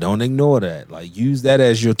 Yeah, don't ignore that. Like use that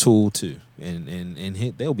as your tool too, and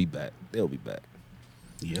hit. They'll be back. They'll be back.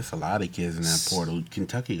 Yeah, it's a lot of kids in that portal.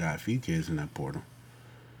 Kentucky got a few kids in that portal.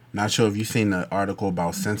 Not sure if you seen the article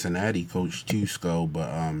about Cincinnati coach Tusco,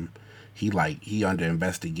 but he under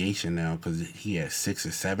investigation now because he had 6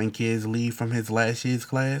 or 7 kids leave from his last year's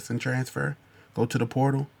class and transfer, go to the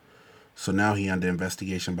portal. So now he under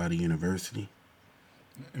investigation by the university.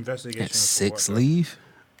 Investigation. At for 6 what, leave.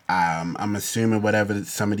 I'm assuming whatever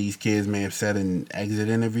some of these kids may have said in exit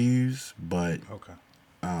interviews, but though? Okay.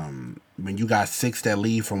 when you got 6 that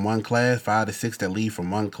leave from one class, 5 to 6 that leave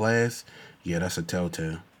from one class, yeah, that's a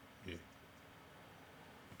telltale. Yeah.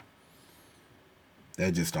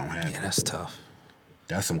 That just don't happen. Yeah, that's tough.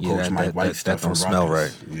 That's some Yeah, Coach that- Mike that- White that stuff. don't from smell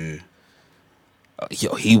Rutgers. Yeah,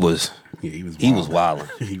 Yo, he was he was. he was wildin'.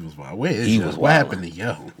 wilding. He was wild. Where is He Yo? was What wildin'. happened to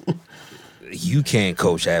Yo? You can't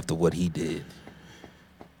coach after what he did.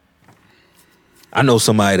 I know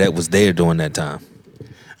somebody that was there during that time.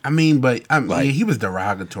 I mean, but Like- yeah, he was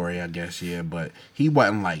derogatory, I guess. Yeah, but he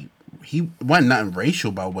wasn't nothing racial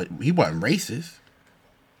about what he wasn't racist.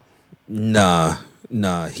 Nah,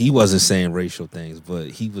 he wasn't saying racial things,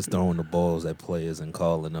 but he was throwing the balls at players and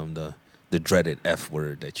calling them the dreaded F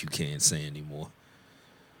word that you can't say anymore.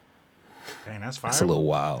 Dang, that's fire. That's a little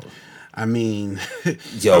wild. I mean,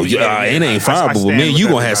 Yo, yeah, it ain't I fireable, stand man. with You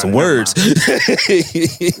that gonna have some guy. words.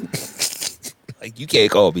 Like you can't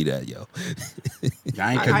call me that, yo.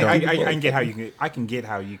 I ain't I condone. can get how you can. I can get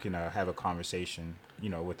how you can have a conversation,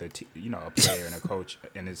 with a player and a coach,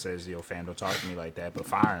 and it says, fam, don't talk to me like that. But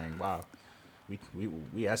firing, wow, we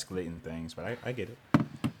escalating things, but I get it.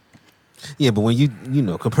 Yeah, but when you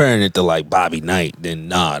comparing it to like Bobby Knight, then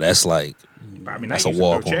that's like But, I mean, that's I a used to throw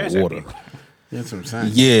walk on chairs at water. people. That's what I'm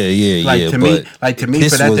saying. Yeah. Like to me,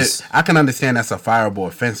 this for that, was- I can understand that's a fireable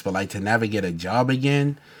offense, but like to never get a job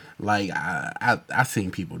again, like I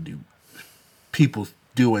seen people do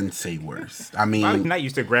and say worse. I Bobby mean, Knight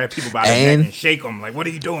used to grab people by the neck And- and shake them like, "What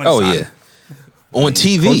are you doing?" Oh son?" yeah, on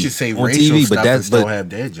TV, coaches say on racial TV, stuff but and that's still but have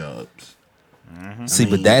their jobs. see, I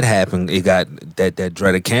mean- but that happened. It got that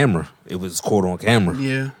dreaded camera. It was caught on camera.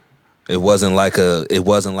 Yeah. It wasn't like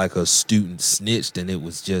a student snitched and it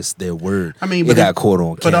was just their word. I mean, it but got caught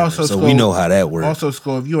on camera, so we know how that works. Also,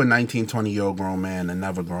 Skull, if you're a 19, 20-year-old grown man,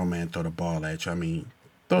 another grown man throw the ball at you, I mean,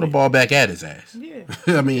 throw the ball back at his ass. Yeah.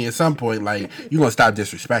 I mean, at some point, like, you're going to stop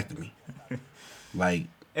disrespecting me. Like,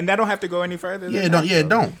 And that don't have to go any further. yeah, than don't, that, yeah, though.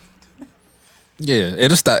 don't. Yeah,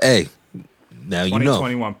 it'll stop. Hey, now you know.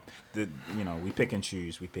 2021. We pick and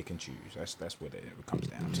choose. That's what it comes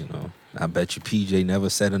down to. I bet you PJ never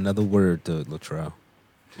said another word to Latrell.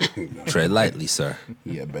 Tread lightly, sir.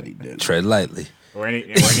 Yeah, I bet he did. Tread lightly. Or any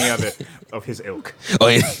other of his ilk.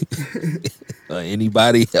 Or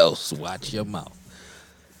anybody else. Watch your mouth.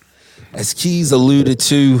 As Keys alluded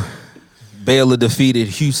to, Baylor defeated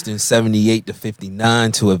Houston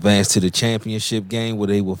 78-59 to advance to the championship game where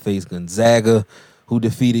they will face Gonzaga, who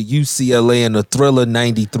defeated UCLA in a thriller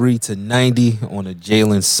 93-90 on a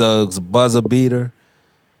Jalen Suggs buzzer beater.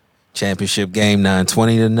 Championship game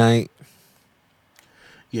 9:20 tonight.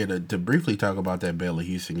 Yeah, to briefly talk about that Baylor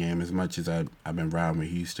Houston game, as much as I've been riding with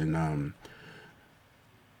Houston,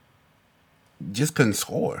 just couldn't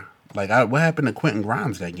score. Like, what happened to Quentin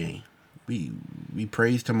Grimes that game? We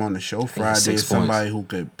praised him on the show Friday 6 as somebody who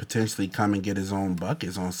could potentially come and get his own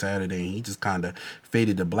buckets on Saturday, and he just kind of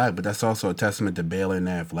faded to black. But that's also a testament to Baylor and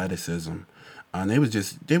their athleticism. They was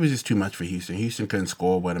just too much for Houston. Houston couldn't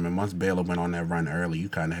score with him, and once Baylor went on that run early, you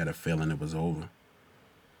kind of had a feeling it was over.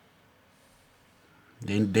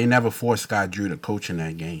 They never forced Scott Drew to coach in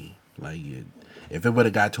that game. Like, if it would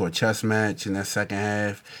have got to a chess match in that second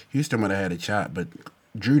half, Houston would have had a shot. But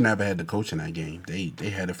Drew never had to coach in that game. They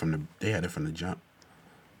had it from the jump.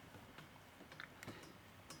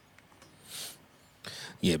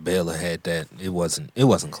 Yeah, Baylor had that. It wasn't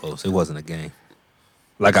close. It wasn't a game.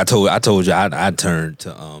 Like I told you, I turned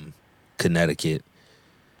to Connecticut,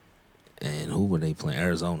 and who were they playing?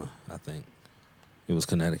 Arizona, I think. It was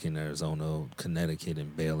Connecticut and Arizona, Connecticut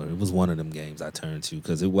and Baylor. It was one of them games I turned to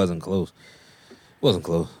because it wasn't close. It wasn't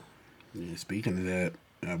close. Yeah, speaking of that,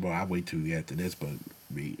 well, I'll wait till we get to this, but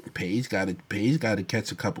Paige got to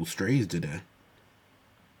catch a couple strays today.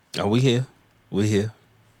 Oh, we here. We here.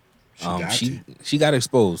 She She got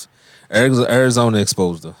exposed. Arizona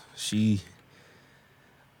exposed her.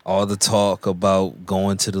 All the talk about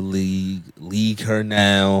going to the league her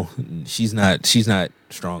now. She's not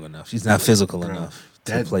strong enough. She's not physical enough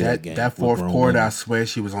to play that game. That fourth quarter, I swear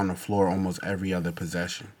she was on the floor almost every other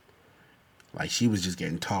possession. Like, she was just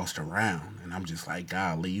getting tossed around. And I'm just like,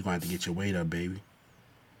 golly, you're going to have to get your weight up, baby.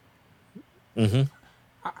 Mm-hmm.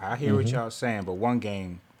 I hear what y'all saying, but one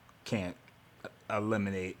game can't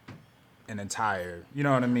eliminate an entire, you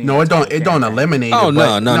know what I mean? No, it don't eliminate Oh, it.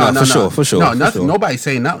 No, for sure. No, for nothing. sure. Nobody's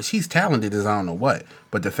saying no. She's talented as I don't know what.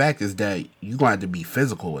 But the fact is that you're going to have to be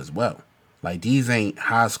physical as well. Like, these ain't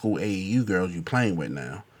high school AAU girls you playing with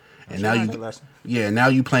now. And now now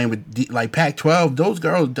you playing with like Pac-12. Those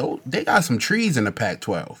girls, they got some trees in the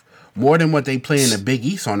Pac-12 more than what they play in the Big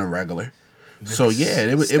East on the regular. So yeah,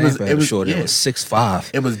 it was short. yeah. It was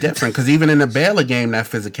 6'5". It was different because even in the Baylor game, that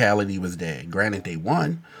physicality was there. Granted, they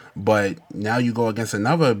won, but now you go against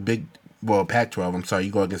another Pac-12. I'm sorry,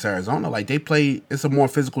 you go against Arizona. Like, they play, it's a more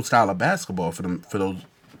physical style of basketball for them. For those,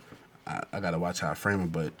 I gotta watch how I frame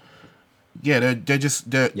it, but. Yeah,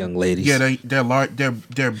 they're young ladies. Yeah, they're large.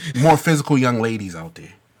 They're more physical young ladies out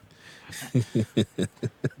there.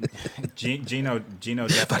 Gino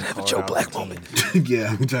definitely have a Joe Black moment.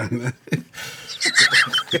 Yeah, I'm trying to.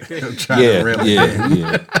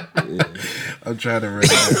 I'm trying to really.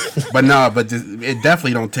 But it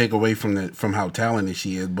definitely don't take away from how talented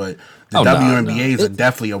she is. But the WNBA is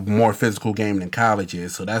definitely a more physical game than college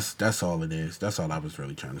is. So that's all it is. That's all I was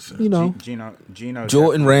really trying to say. You know, Gino.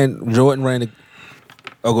 Jordan ran.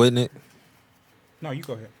 Oh, go ahead, Nick. No, you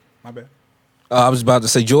go ahead. My bad. I was about to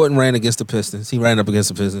say Jordan ran against the Pistons. He ran up against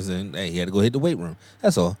the Pistons, and he had to go hit the weight room.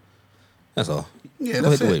 That's all. Yeah, go hit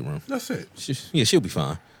that's the it. weight room. That's it. She'll be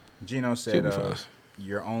fine. Gino said,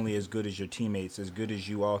 "You're only as good as your teammates. As good as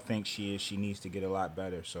you all think she is, she needs to get a lot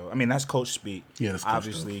better." So, I mean, that's coach speak. Yeah, that's coach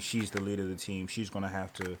obviously she's the leader of the team. She's going to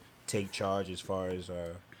have to take charge as far as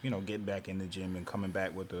getting back in the gym and coming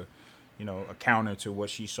back with a counter to what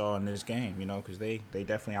she saw in this game. Because they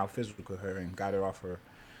definitely out physical her and got her off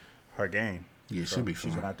her game. Yeah, so she'll be she's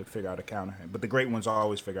fine. going to have to figure out a counter. But the great ones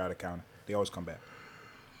always figure out a counter. They always come back.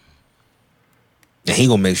 And he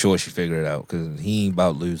gonna make sure she figure it out because he ain't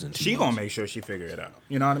about losing. She gonna make sure she figure it out.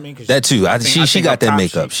 You know what I mean? That too. She got that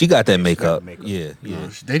makeup. She got that makeup. Yeah. No,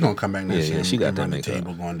 they gonna come back next year. Yeah, she got that run the makeup.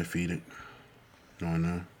 table going undefeated.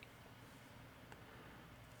 No.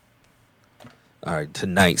 All right,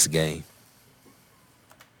 tonight's game.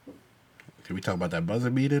 Can we talk about that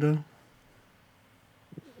buzzer beater though?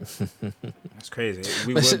 That's crazy.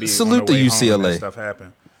 We would be Salute on the to way home when UCLA. that stuff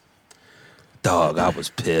happened. Dog, I was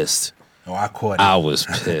pissed. Oh, I caught it. I was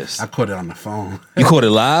pissed. I caught it on the phone. You caught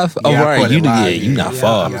it live? Yeah, I right. caught it live, You not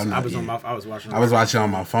far. I was watching. I was watching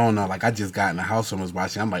on my phone though. Like, I just got in the house and was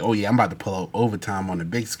watching. I'm like, oh yeah, I'm about to pull out overtime on the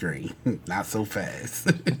big screen. Not so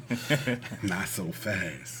fast. Not so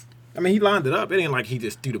fast. I mean, he lined it up. It ain't like he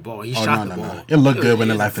just threw the ball. He shot the ball. It looked good when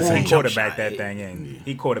it left his He hand. He quarterbacked that thing in.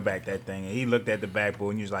 He quarterbacked that thing and he looked at the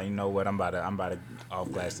backboard and he was like, you know what, I'm about to off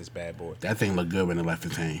glass this bad boy. That thing looked good when it left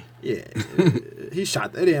his hand. Yeah, he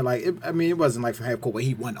shot. It ain't like. It wasn't like from half court where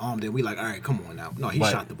he went armed and we like, all right, come on now. No, he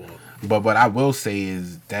shot the ball. But what I will say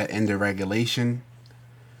is that in the regulation,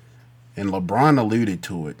 and LeBron alluded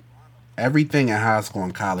to it, everything in high school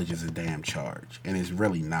and college is a damn charge, and it's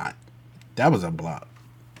really not. That was a block.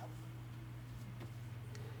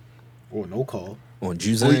 Or no call. On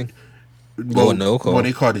Juzang? No call. Well,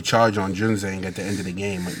 they called the charge on Junzang at the end of the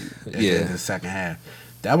game, at the end of the second half.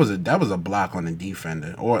 That was a block on the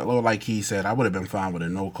defender. Or like he said, I would have been fine with a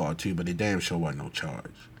no call too, but it damn sure wasn't no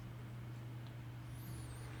charge.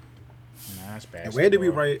 Nah, that's bad. And where did we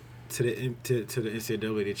write to the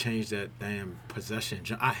NCAA to change that damn possession?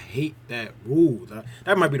 I hate that rule.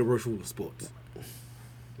 That might be the worst rule of sports.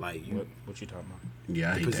 Like what you talking about?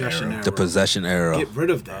 Yeah, I hate possession that era. The possession era. Get rid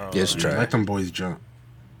of that. Yes, Let trash. them boys jump.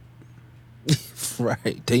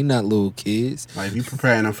 Right. They not little kids. Like, if you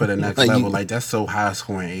preparing them for the next Like, level, like, that's so high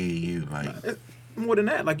scoring AAU. Like, More than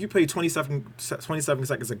that, like, you play 27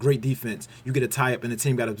 seconds of great defense. You get a tie up and the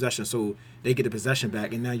team got a possession, so they get the possession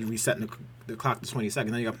back, and now you're resetting the clock to 20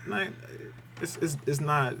 seconds. Now you got, like, it's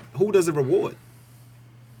not. Who does it reward?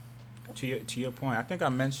 To your point, I think I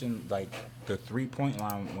mentioned like the 3-point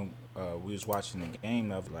line when we was watching the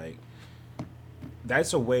game of like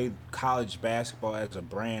that's a way college basketball as a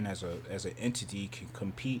brand, as an entity, can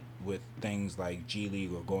compete with things like G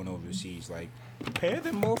League or going overseas. Like, prepare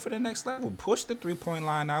them more for the next level. Push the 3-point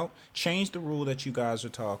line out. Change the rule that you guys are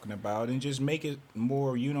talking about, and just make it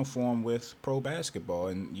more uniform with pro basketball.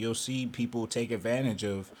 And you'll see people take advantage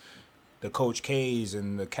of the Coach K's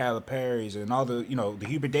and the Calipari's and all the the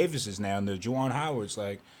Hubert Davises now and the Juwan Howards.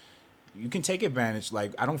 Like, you can take advantage.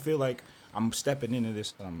 Like, I don't feel like I'm stepping into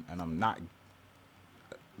this and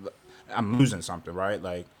I'm losing something, right?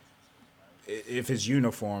 Like, if it's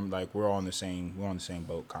uniform, like, we're on the same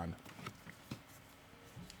boat, kind of.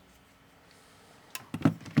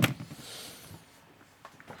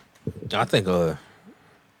 I think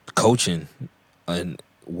coaching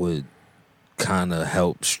would kind of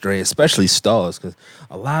help stray, especially stars, because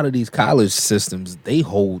a lot of these college systems, they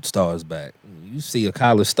hold stars back. You see a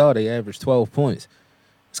college star, they average 12 points.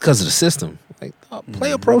 It's because of the system. Like,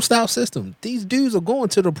 play a pro-style system. These dudes are going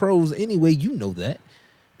to the pros anyway. You know that.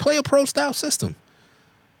 Play a pro-style system.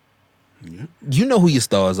 Yeah. You know who your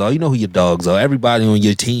stars are. You know who your dogs are. Everybody on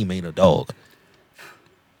your team ain't a dog.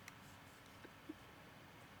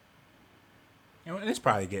 And it's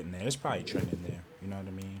probably getting there. It's probably trending there. You know what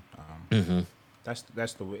I mean?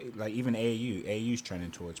 That's the way. Like, even AAU's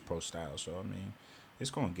trending towards pro style. So I mean,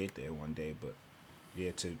 it's gonna get there one day. But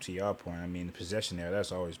yeah, to your point, I mean, the possession there,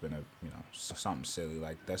 that's always been something silly.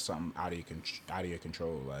 Like, that's something out of your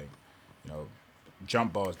control. Like,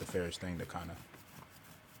 jump ball is the fairest thing to kind of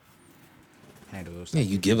handle those. Yeah,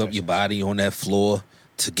 you give up your body on that floor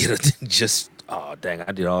to get a just. Oh dang!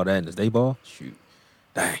 I did all that in this day ball. Shoot,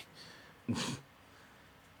 dang.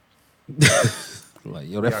 Like,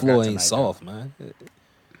 yo, that floor ain't soft, man.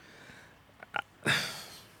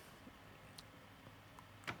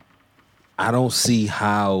 I don't see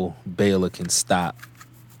how Baylor can stop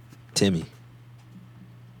Timmy.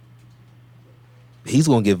 He's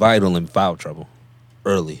gonna get Vital in foul trouble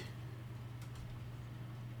early.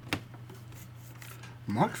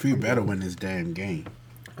 Mark Few better win this damn game.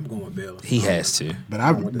 I'm going with Baylor. He has to.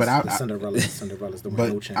 Cinderella's the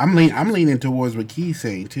no chance. I'm leaning towards what Key's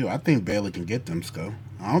saying too. I think Baylor can get them, Sco.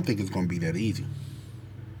 I don't think it's going to be that easy.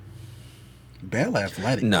 Baylor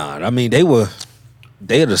athletic. Nah, I mean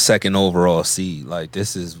they're the second overall seed. Like, they've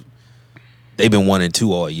been 1-2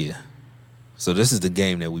 all year, so this is the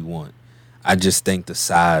game that we want. I just think the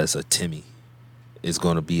size of Timmy is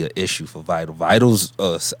going to be an issue for Vital. Vital's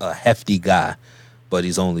a hefty guy, but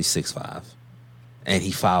he's only 6'5". And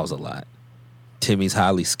he fouls a lot. Timmy's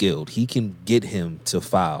highly skilled. He can get him to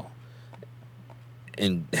foul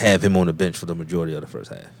and have him on the bench for the majority of the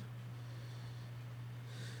first half.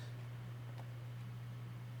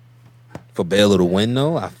 For Baylor to win,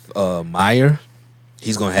 though, Meyer,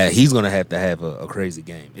 he's gonna have to have a crazy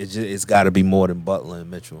game. It's got to be more than Butler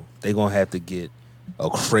and Mitchell. They're gonna have to get a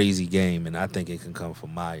crazy game, and I think it can come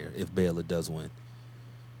from Meyer if Baylor does win.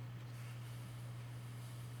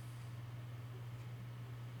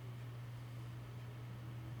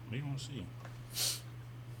 We gonna see.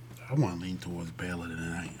 I want to lean towards Baylor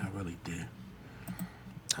tonight. I really did.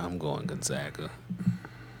 I'm going Gonzaga.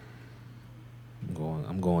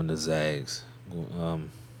 I'm going to Zags.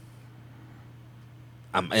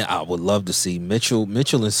 I would love to see Mitchell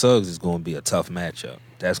and Suggs is going to be a tough matchup.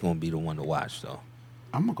 That's going to be the one to watch, though.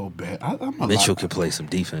 I'm gonna go Baylor. Mitchell can play some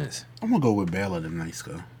defense. I'm gonna go with Baylor tonight,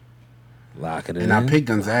 Sco. Lock it in. And I picked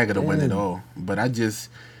Gonzaga to win it all, but I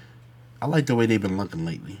like the way they've been looking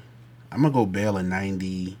lately. I'm gonna go Baylor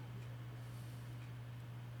 90.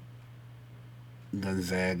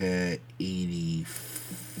 Gonzaga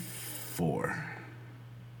 84.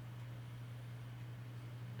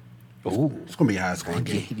 Ooh, it's gonna be a high scoring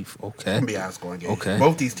game. Okay. It's gonna be a high scoring game. Okay.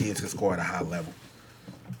 Both these teams can score at a high level.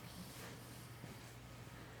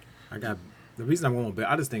 The reason I'm going with Baylor,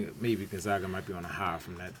 I just think maybe Gonzaga might be on a high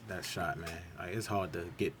from that shot, man. Like, it's hard to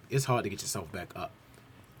get yourself back up.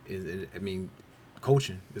 I mean,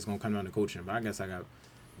 coaching. It's gonna come down to coaching, but I guess I got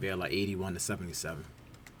Baylor 81-77.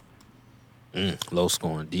 Low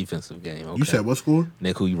scoring defensive game. Okay. You said what score?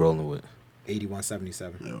 Nick, who you rolling with?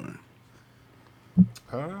 81-77.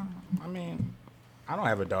 I mean, I don't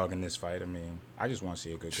have a dog in this fight. I mean, I just want to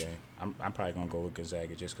see a good game. I'm probably gonna go with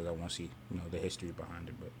Gonzaga just because I want to see the history behind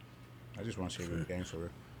it. But I just want to see a good game for real.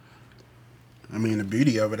 I mean, the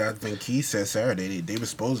beauty of it, I think Keith said Saturday they were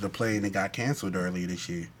supposed to play and it got canceled earlier this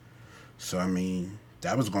year. So I mean,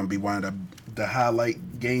 that was going to be one of the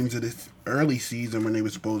highlight games of this early season when they were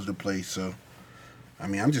supposed to play. So I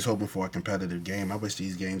mean, I'm just hoping for a competitive game. I wish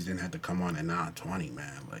these games didn't have to come on at 9:20,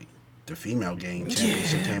 man. Like, the female game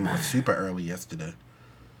championship came on super early yesterday.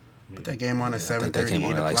 Put that game on at 7:30. That came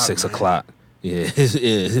on at like 6 o'clock. Yeah,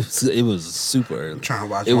 it was super early. I'm trying to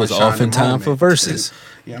watch. It was Marshawn off in and time Moment. for verses.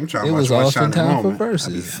 Yeah, I'm trying It to watch. was off Marshawn in and time for Moment. I be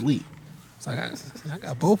verses. asleep. It's like I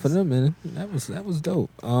got both of them, and that was dope.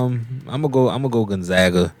 I'm gonna go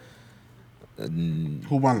Gonzaga. Who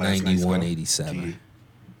won last night? 91-87.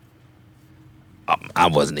 I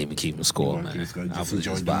wasn't even keeping score, You man. just I was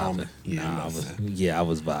enjoy just the vibing. moment. Yeah, I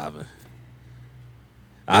was vibing.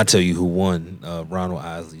 I'll tell you who won. Ronald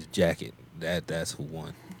Isley's jacket. That's who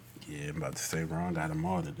won. Yeah, I'm about to say Ron got them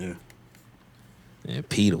all to do. And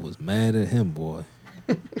Peter was mad at him, boy.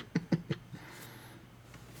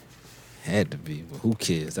 Had to be, but who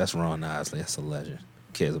cares? That's Ron Isley. That's a legend.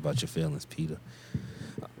 Who cares about your feelings, Peter?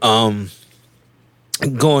 Going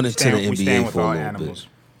into the We stand NBA with for a all little animals.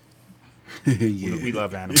 Yeah, We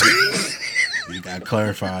love animals. you gotta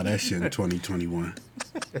clarify that shit in 2021.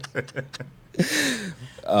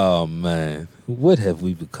 Oh man, what have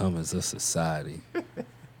we become as a society?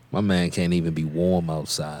 My man can't even be warm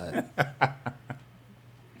outside.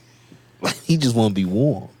 He just want to be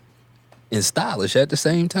warm and stylish at the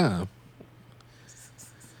same time.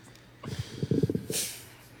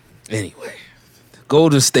 Anyway,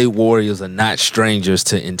 Golden State Warriors are not strangers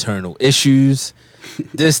to internal issues.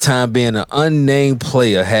 This time being an unnamed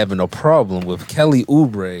player having a problem with Kelly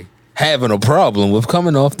Oubre having a problem with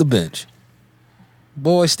coming off the bench.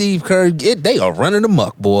 Boy, Steve Kerr, they are running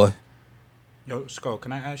amok, boy. Yo, Skull,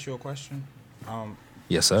 can I ask you a question?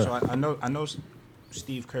 Yes, sir. So I know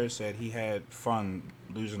Steve Kerr said he had fun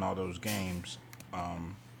losing all those games,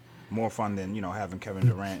 more fun than having Kevin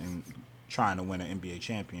Durant and trying to win an NBA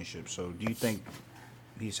championship. So do you think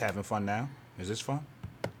he's having fun now? Is this fun?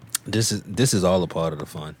 This is all a part of the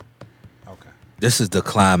fun. Okay. This is the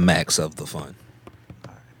climax of the fun.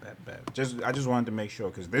 All right, bet. I just wanted to make sure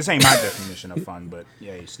because this ain't my definition of fun, but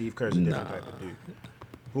yeah, Steve Kerr's a different type of dude.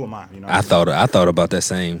 Who am I? You know. I thought about that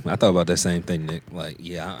same thing, Nick. Like,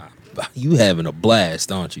 yeah, you having a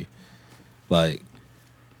blast, aren't you? Like,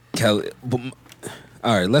 Kelly.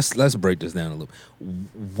 All right, let's break this down a little.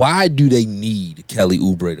 Why do they need Kelly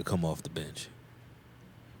Oubre to come off the bench?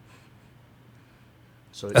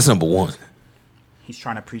 So That's number one. He's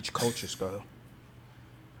trying to preach culture, Skull.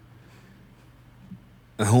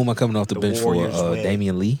 And who am I coming off the The bench for? Warriors way.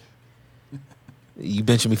 Damian Lee? You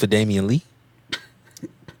benching me for Damian Lee?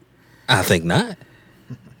 I think not.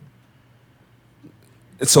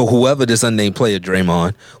 So whoever this unnamed player,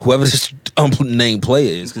 Draymond, whoever this unnamed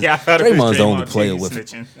player is, 'cause Yeah, I thought it was Draymond's the only Draymond player James with.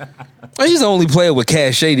 snitching. Well, he's the only player with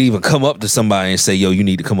cachet to even come up to somebody and say, "Yo, you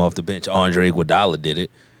need to come off the bench." Andre Iguodala did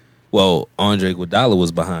it. Well, Andre Iguodala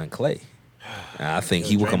was behind Clay. I think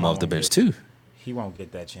he will come Draymond off the won't bench get- too. He won't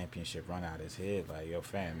get that championship run out of his head. Like, yo,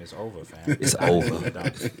 fam, it's over, fam. It's over. It's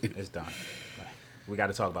done. It's done. Like, we got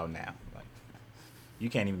to talk about now. Like, you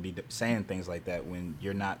can't even be saying things like that when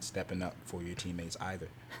you're not stepping up for your teammates either.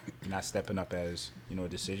 You're not stepping up as a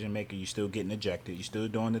decision maker. You're still getting ejected. You're still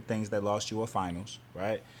doing the things that lost you a finals,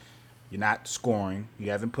 right? You're not scoring. You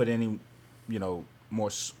haven't put any, more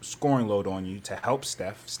scoring load on you to help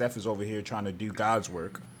Steph. Steph is over here trying to do God's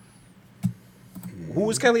work. Who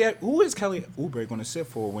is Kelly Oubre going to sit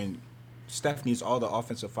for when Steph needs all the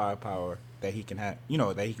offensive firepower that he can have,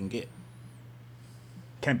 that he can get?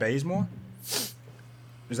 Kent Bazemore?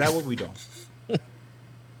 Is that what we doing?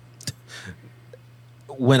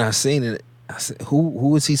 When I seen it, I said,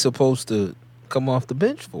 "Who is he supposed to come off the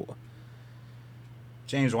bench for?"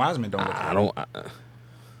 James Wiseman don't look I like don't. it.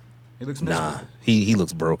 He looks Nah, miserable. he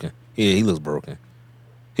looks broken. Yeah, he looks broken.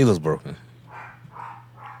 He looks broken.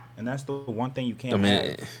 And that's the one thing you can't I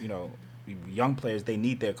mean, have. Young players, they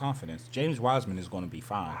need their confidence. James Wiseman is going to be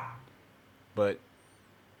fine. But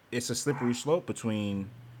it's a slippery slope between,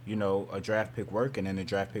 a draft pick working and a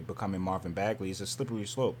draft pick becoming Marvin Bagley. It's a slippery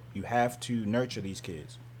slope. You have to nurture these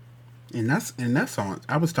kids. And that's on.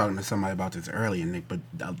 I was talking to somebody about this earlier, Nick. But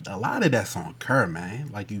a lot of that's on Kerr, man.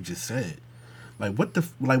 Like you just said, what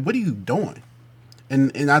are you doing?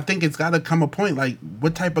 And I think it's got to come a point. Like,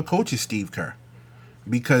 what type of coach is Steve Kerr?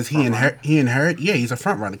 Because he inherited. Yeah, he's a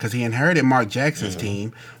front runner because he inherited Mark Jackson's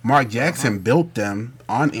team. Mark Jackson built them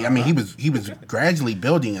on. I mean, he was gradually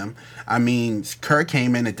building them. I mean, Kerr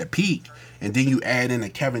came in at the peak, and then you add in a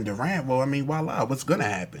Kevin Durant. Well, I mean, voila, what's gonna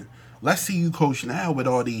happen? Let's see you coach now with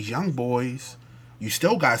all these young boys. You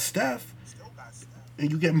still got Steph, and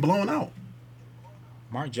you getting blown out.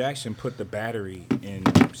 Mark Jackson put the battery in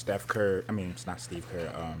Steph Curry. I mean, it's not Steve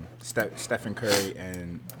Kerr. Stephen Curry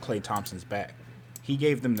and Klay Thompson's back. He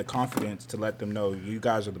gave them the confidence to let them know you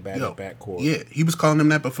guys are the baddest backcourt. Yeah, he was calling them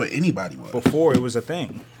that before anybody was. Before it was a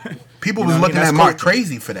thing. People was looking at Mark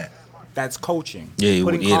crazy for that. That's coaching. Yeah,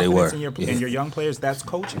 Putting yeah, they confidence were. in your young players, that's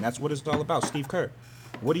coaching. That's what it's all about. Steve Kerr.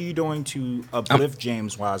 What are you doing to uplift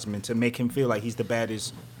James Wiseman to make him feel like he's the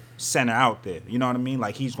baddest center out there? You know what I mean?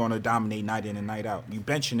 Like he's going to dominate night in and night out. You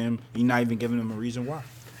benching him, you're not even giving him a reason why.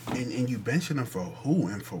 And you benching him for who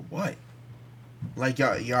and for what? Like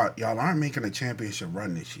y'all aren't making a championship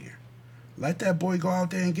run this year. Let that boy go out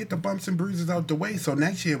there and get the bumps and bruises out the way. So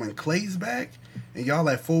next year when Clay's back and y'all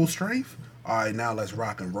at full strength, all right, now let's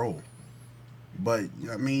rock and roll. But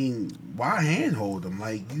I mean, why handhold him?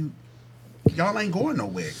 Like y'all ain't going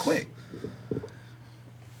nowhere. Quick.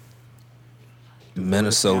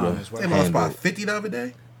 Minnesota They lost about 50 the other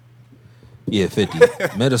day. Yeah,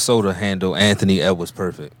 50. Minnesota handled Anthony Edwards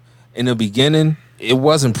perfect. In the beginning, it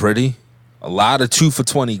wasn't pretty. A lot of 2 for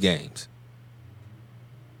 20 games.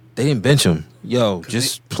 They didn't bench him. Yo,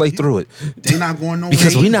 just play through it. They not going nowhere.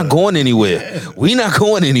 Because we're not going anywhere. Yeah. We not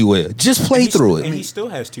going anywhere. Just play through it. And he still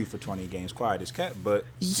has 2 for 20 games, quiet as kept, but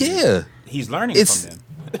yeah, he's learning from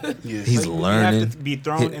them. Yeah. He's learning. You have to be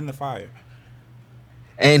thrown in the fire.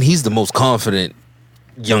 And he's the most confident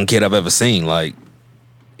young kid I've ever seen. Like,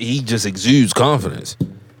 he just exudes confidence.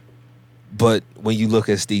 But when you look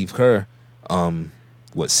at Steve Kerr,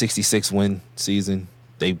 66 win season,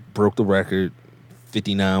 they broke the record,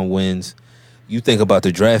 59 wins. You think about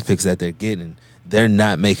the draft picks that they're getting, they're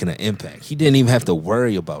not making an impact. He didn't even have to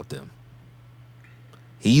worry about them.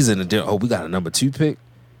 He's in a we got a number 2 pick.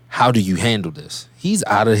 How do you handle this? He's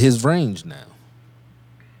out of his range now.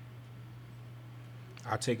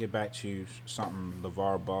 I'll take it back to something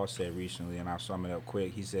LeVar Ball said recently, and I'll sum it up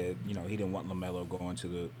quick. He said, he didn't want LaMelo going to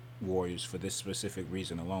the Warriors for this specific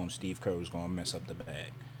reason alone. Steve Kerr was going to mess up the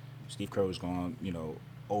bag. Steve Kerr was going to,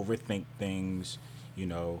 overthink things.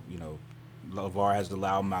 LeVar has the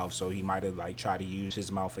loud mouth, so he might have tried to use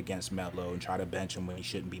his mouth against Melo and try to bench him when he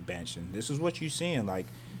shouldn't be benched. And this is what you're seeing.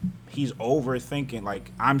 He's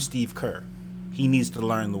overthinking. I'm Steve Kerr. He needs to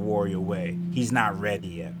learn the Warrior way. He's not ready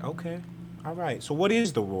yet. Okay. All right. So what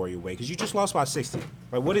is the Warrior way? Because you just lost by 60.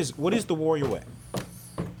 What is the Warrior way?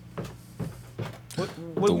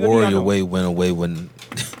 The Warrior way went away when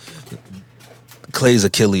Clay's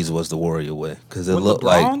Achilles was the Warrior way. Because it looked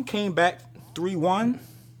like LeBron came back 3-1.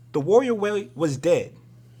 The Warrior way was dead.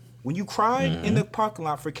 When you cried in the parking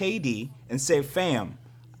lot for KD and said, fam,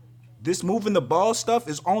 this moving the ball stuff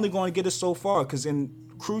is only going to get us so far, because in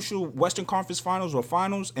crucial Western Conference Finals or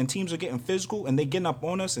Finals and teams are getting physical and they getting up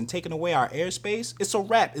on us and taking away our airspace, it's a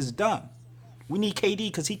wrap. It's done. We need KD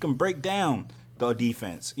because he can break down the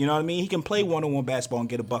defense. You know what I mean? He can play one-on-one basketball and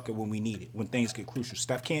get a bucket when we need it, when things get crucial.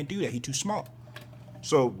 Steph can't do that. He's too small.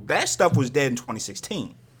 So that stuff was dead in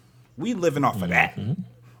 2016. We living off of that.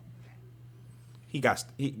 We got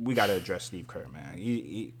to address Steve Kerr, man.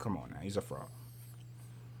 He come on now. He's a fraud.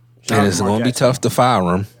 And it's going to be tough to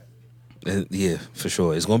fire him. Yeah, for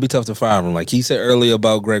sure. It's going to be tough to fire him. Like he said earlier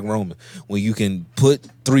about Greg Roman, when you can put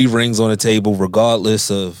 3 rings on the table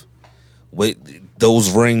regardless of what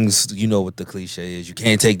those rings, you know what the cliche is. You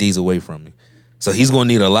can't take these away from me. So he's going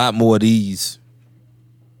to need a lot more of these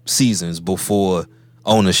seasons before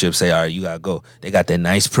ownership say, all right, you got to go. They got that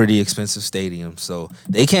nice, pretty expensive stadium, so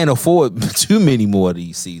they can't afford too many more of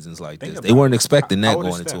these seasons like this. They weren't expecting that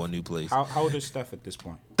going into a new place. How old is Steph at this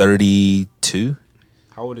point? 32.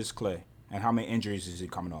 How old is Clay? And how many injuries is he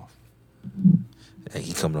coming off? Hey,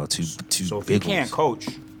 he coming off two So if big he can't ones. coach,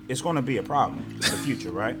 it's going to be a problem in the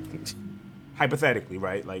future, right? Hypothetically,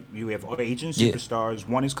 right? Like you have aging superstars.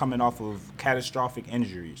 One is coming off of catastrophic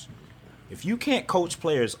injuries. If you can't coach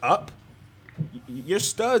players up, your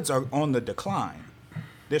studs are on the decline.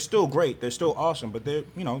 They're still great. They're still awesome, but they're,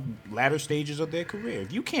 latter stages of their career.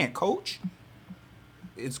 If you can't coach,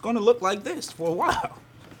 it's going to look like this for a while.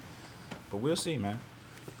 But we'll see, man.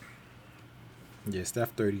 Yeah,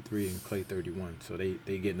 Steph 33 and Clay 31, so they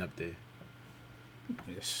getting up there.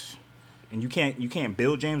 Yes. And you can't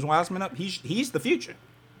build James Wiseman up. He's the future.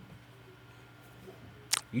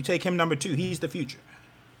 You take him number 2, he's the future.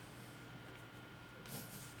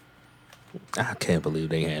 I can't believe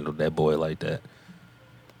they handled that boy like that.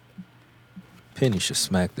 Penny should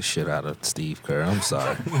smack the shit out of Steve Kerr. I'm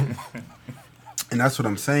sorry. And that's what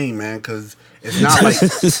I'm saying, man, because it's not like,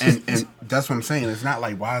 and that's what I'm saying. It's not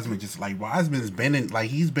like Wiseman Wiseman's been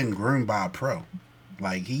he's been groomed by a pro.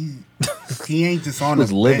 Like he ain't just on the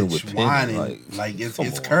bench whining. Like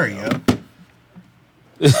it's Curry, yo.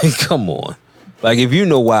 Come on. Like if you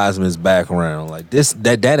know Wiseman's background, like this,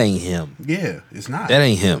 that ain't him. Yeah, it's not. That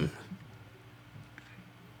ain't him.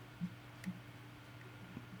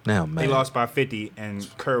 Now, man. They lost by 50,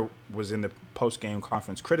 and Kerr was in the post-game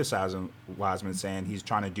conference criticizing Wiseman, saying he's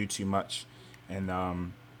trying to do too much, and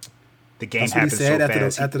the game That's what he happened said so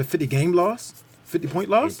fast. after the 50 game loss. 50-point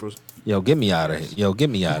loss. April's- Yo, get me out of here. Yo, get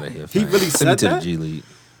me out of here. He fam. really send me said to that? the G League.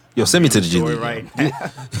 Yo, send me to the G Do it League. right Yo.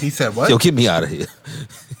 now. He said what? Yo, get me out of here.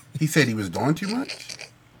 He said he was doing too much.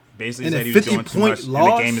 Basically And said a he was doing too 50-point much, and the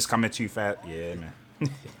loss? game is coming too fast. Yeah, man.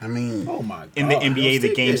 I mean, Oh my god. In the NBA, Yo, the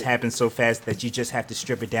Steve games did. happen so fast that you just have to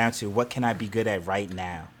strip it down to what can I be good at right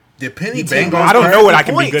now. did Penny He bang take- on? I don't know what I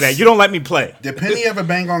can be points. good at. You don't let me play. Did Penny ever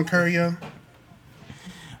bang on Curry? Yo?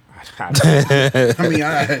 I I mean,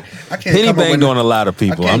 I can't. Penny come up banged with, on a lot of I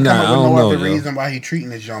people. can't I'm come not. I up with don't no know. other Yo. reason why he treating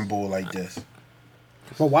this young bull like this.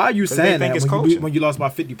 But why are you they saying think that it's when coaching. you lost by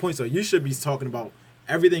 50 points? So you should be talking about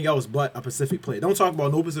everything else but a Pacific play. Don't talk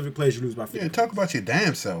about no Pacific plays you lose by 50. Yeah, talk about your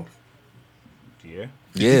damn self. yeah.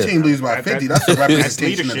 Your Yeah. team lose by 50. That's a That's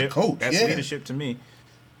representation of the leadership. coach. That's Yeah, leadership to me.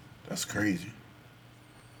 that's crazy.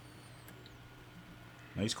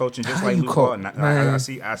 No, he's coaching just How like you Luke co- Walton. I man.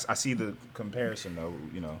 see the comparison though.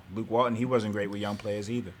 You know, Luke Walton, he wasn't great with young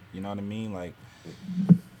players either. You know what I mean? Like,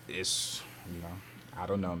 it's I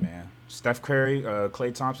don't know, man. Steph Curry,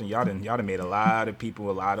 Klay Thompson, y'all done made a lot of people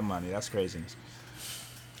a lot of money. That's craziness.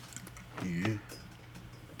 Yeah.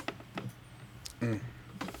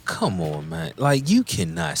 Come on, man. Like, you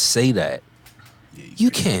cannot say that.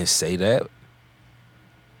 You can't say that.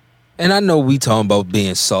 And I know we talking about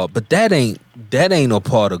being soft, but that ain't a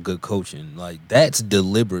part of good coaching. Like, that's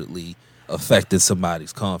deliberately affected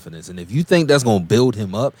somebody's confidence. And if you think that's gonna build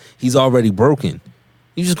him up, he's already broken.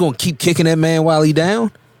 You just gonna keep kicking that man while he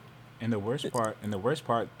down? And the worst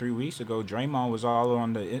part, 3 weeks ago, Draymond was all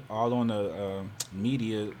on the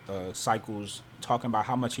media cycles talking about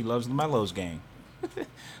how much he loves LaMelo's game.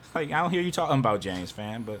 Like, I don't hear you talking about James,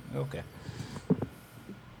 fan, but okay.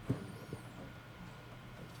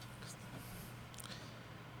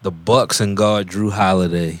 The Bucks and guard Drew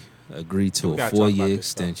Holiday agreed to We a gotta talk about 4-year this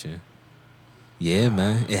stuff. extension. Yeah,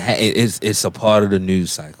 man. It's a part of the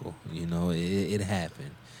news cycle. You know, it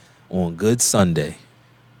happened on Good Sunday,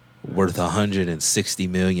 worth $160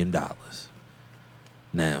 million.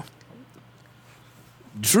 Now,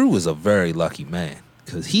 Drew is a very lucky man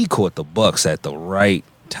because he caught the Bucks at the right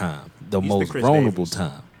time, the He's the most Chris vulnerable Davis.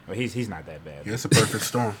 time. Well, he's not that bad. Yeah, it's a perfect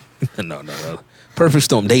storm. No. Perfect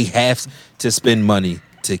storm. They have to spend money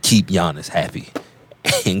to keep Giannis happy.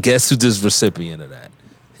 And guess who this recipient of that?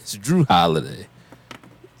 It's Drew Holiday.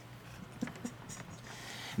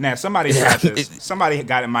 Now somebody got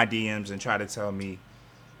in my DMs and tried to tell me,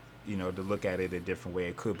 to look at it a different way.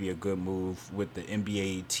 It could be a good move with the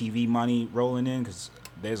NBA TV money rolling in because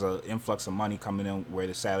there's an influx of money coming in where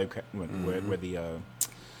the salary,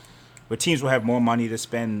 where teams will have more money to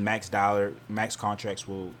spend. Max contracts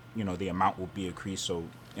will, the amount will be increased. So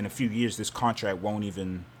in a few years, this contract won't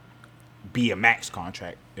even be a max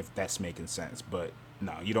contract if that's making sense. But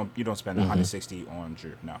no, you don't spend 160 on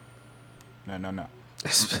Drew. No.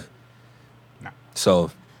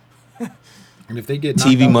 So And if they get TV knocked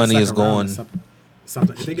out in the money is second round or going-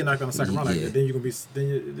 something. If they get knocked out in the second round, like Yeah. that, then you're gonna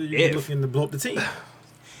be If. looking to blow up the team.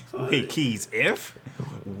 Hey, Keys,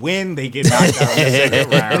 when they get knocked out in the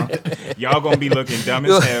second round, y'all gonna be looking dumb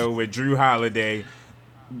as hell with Drew Holiday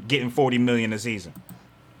getting $40 million a season.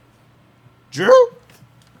 Drew,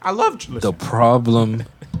 I love Drew. the problem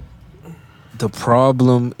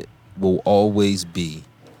will always be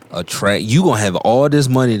you gonna have all this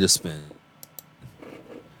money to spend.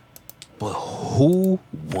 But who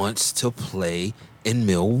wants to play in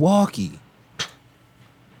Milwaukee?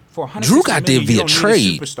 For Drew got there $160 million, via you don't need a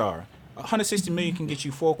trade. Superstar. $160 million can get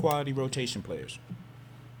you 4 quality rotation players.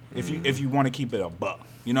 If you want to keep it a buck,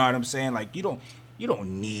 you know what I'm saying? Like you don't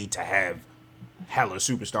need to have hella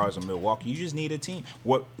superstars in Milwaukee. You just need a team.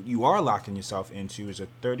 What you are locking yourself into is a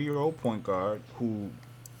 30-year-old point guard who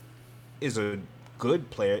is a good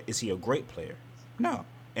player. Is he a great player? No.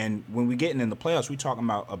 And when we getting in the playoffs, we talking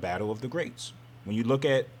about a battle of the greats. When you look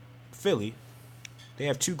at Philly, they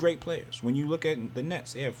have 2 great players. When you look at the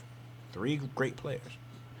Nets, they have 3 great players.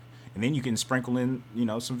 And then you can sprinkle in,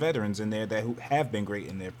 some veterans in there who have been great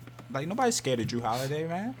in there. Like nobody's scared of Drew Holiday,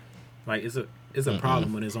 man. Like it's a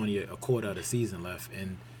problem when there's only a quarter of the season left,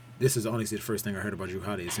 and this is honestly the first thing I heard about Drew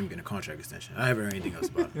Holiday is him getting a contract extension. I haven't heard anything else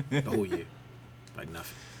about it the whole year, like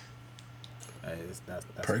nothing. That's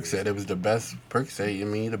Perk said it was the best. Perk said,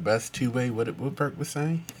 the best two-way. What Perk was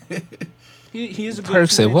saying? He is a good Perk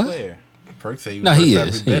said two-way what? player. Perk said he was No, he worth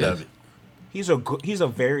is. every bit He of is. it. He's a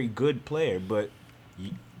very good player, but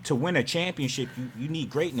to win a championship, you need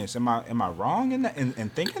greatness. Am I wrong in that? In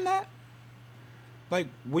thinking that? Like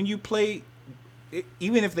when you play,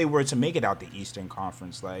 even if they were to make it out the Eastern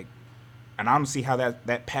Conference, and I don't see how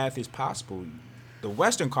that path is possible. The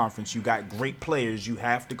Western Conference, you got great players you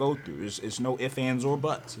have to go through. It's no ifs, ands, or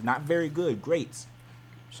buts. Not very good, greats.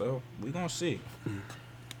 So we gonna see.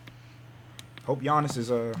 Hope Giannis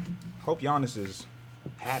is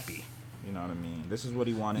happy. You know what I mean? This is what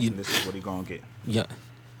he wanted, and this is what he gonna get. Yeah,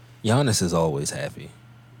 Giannis is always happy.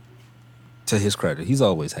 To his credit, he's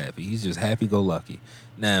always happy. He's just happy-go-lucky.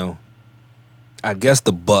 Now, I guess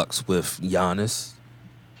the Bucks with Giannis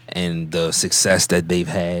and the success that they've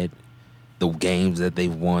had, the games that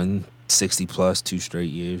they've won, 60 plus 2 straight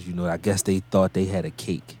years. You know, I guess they thought they had a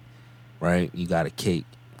cake, right? You got a cake,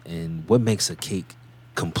 and what makes a cake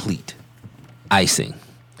complete? Icing.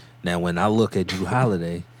 Now, when I look at Drew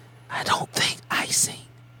Holiday, I don't think icing.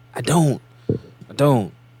 I don't.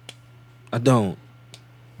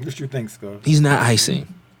 What you think, Scott? He's not icing.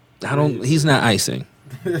 He's not icing.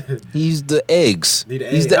 He's the eggs.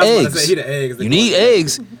 He's the eggs. He the eggs. You need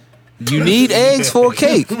eggs. You need eggs for a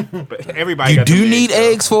cake. But everybody You got do them need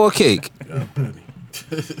though. eggs for a cake.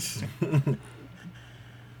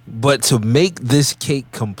 But to make this cake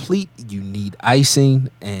complete, you need icing,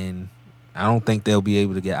 and I don't think they'll be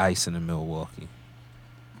able to get icing in Milwaukee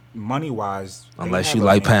Money wise, unless you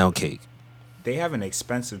like pound cake. They have an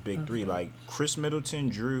expensive big three like Chris Middleton,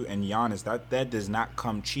 Drew, and Giannis. That does not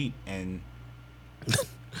come cheap, and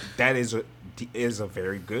that is a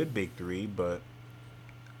very good big three. But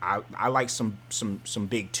I like some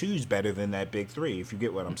big twos better than that big three. If you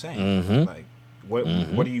get what I'm saying, like what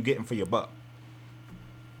are you getting for your buck?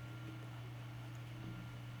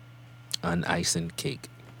 An icing cake,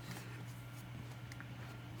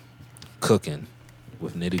 cooking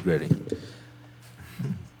with nitty gritty.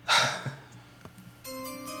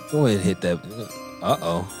 Go ahead and hit that.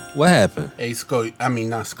 What happened? Hey,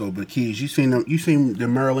 not Sco, but Keys, you seen them? You seen the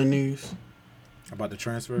Maryland news About the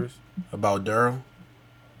transfers? about Durrell?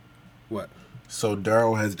 What? So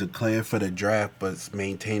Durrell has declared for the draft, but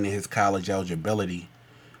maintaining his college eligibility.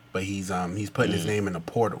 But he's putting his name in the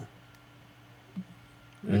portal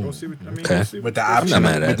Yeah, go see what I mean. Okay. Go see with the not option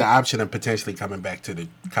mad at with it. the option of potentially coming back to the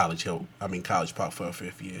College Park for a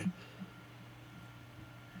 5th year.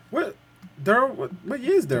 What? Daryl? What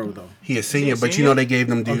year is Daryl though? He a senior, He a but you senior? know they gave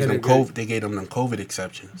them Okay, they gave them COVID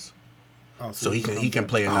exceptions, Oh, so he can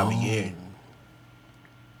play another year.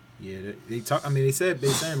 Yeah, they talk. I mean, they saying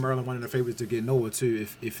Maryland one of the favorites to get Noah too,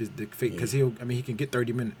 if it's the because he can get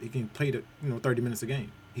 30 minutes. He can play 30 minutes a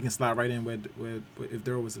game. He can slide right in where if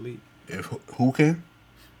Daryl was the lead. If who can?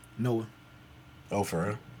 Noah. Oh, for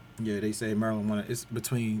real? Yeah, they say Maryland it's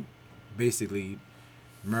between basically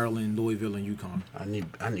Maryland, Louisville, and UConn. I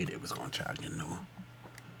knew they was gonna try to get Noah.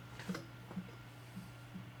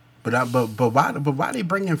 But why they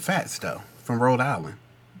bringing Fats though from Rhode Island?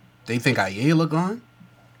 They think Ayala gone?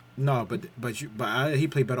 No, but he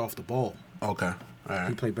played better off the ball. Okay, all He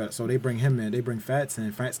right. played better, so they bring him in. They bring Fats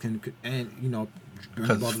in. Fats can bring the ball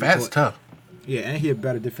Because to the Fats court. tough. Yeah, and he a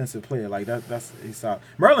better defensive player. Like that's he's solid.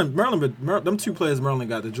 Maryland, but them two players Maryland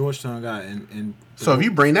got, the Georgetown guy and So if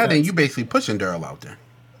you bring that in, Fats. you basically pushing Durrell out there.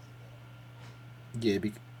 Yeah,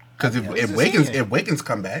 Because if Wiggins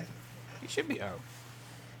come back, He should be out.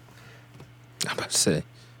 I'm about to say,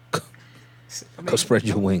 go spread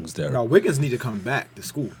your wings there. no, Wiggins need to come back to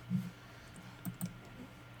school.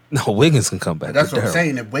 No, Wiggins can come back. that's with what I'm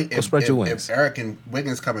Daryl. saying. Go spread your wings. If Eric and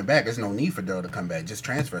Wiggins coming back, there's no need for Durrell to come back. Just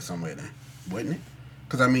transfer somewhere then, wouldn't it?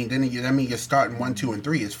 Because then you're starting 1, 2, and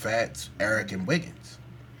 3 is Fats, Eric, and Wiggins.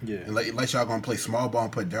 Yeah, Unless y'all gonna play small ball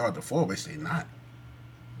and put Durrell at the 4, which they not.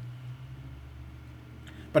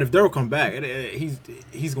 but if Daryl come back,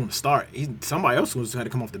 he's going to start. Somebody else going to have to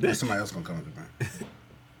come off the bench. Somebody else gonna come off the bench.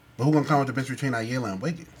 But who gonna come off the bench between Ayala and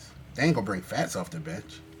Wiggins? They ain't gonna bring Fats off the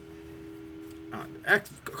bench. Get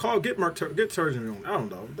Turgeon on. I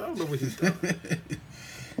don't know what he's done.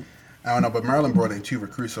 I don't know, but Maryland brought in 2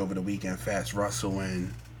 recruits over the weekend, Fats Russell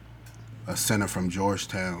and a center from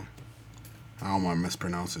Georgetown. I don't want to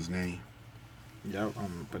mispronounce his name. Yeah,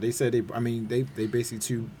 but they said they basically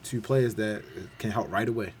two players that can help right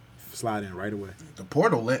away, slide in right away. The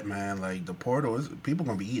portal lit, man. Like, the portal is, people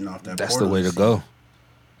gonna be eating off that That's portal. the way to go.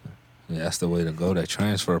 Yeah, that's the way to go. That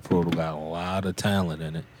transfer portal got a lot of talent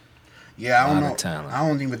in it. Yeah, I don't Lot of know. talent. I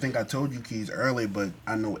don't even think I told you, Keys, early, but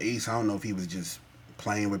I know Ace, I don't know if he was just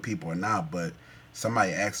playing with people or not, but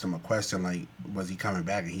somebody asked him a question like, was he coming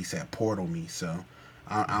back? And he said, portal me. So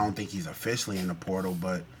I don't think he's officially in the portal,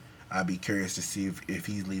 but I'd be curious to see if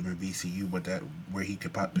he's leaving VCU, where he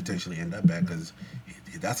could potentially end up at, because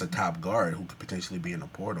that's a top guard who could potentially be in the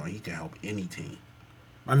portal, and he can help any team.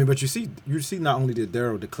 I mean, but you see, not only did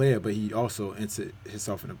Daryl declare, but he also entered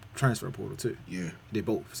himself in the transfer portal too. Yeah. They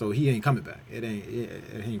both, so he ain't coming back. It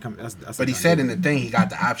ain't coming. That's But he said in the thing he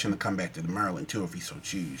got the option to come back to the Maryland too if he so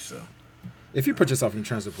choose. So if you put yourself in the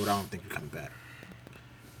transfer portal, I don't think you're coming back.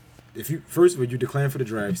 if you first of all you declare for the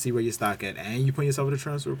draft, see where your stock at, and you put yourself in the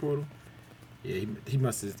transfer portal. Yeah, he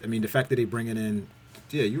must have. I mean, the fact that they bringing in,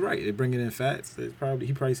 yeah, you're right. They're bringing in Fats. He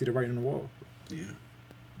probably see the writing on the wall. Yeah.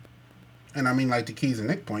 And I mean, like the Keys and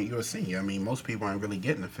Nick point, you'll see. I mean, most people aren't really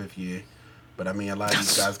getting the 5th year, but I mean, a lot of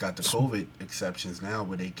these guys got the COVID exceptions now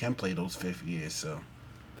where they can play those 5th years. So,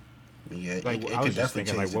 I mean, yeah, Like, it I was could just definitely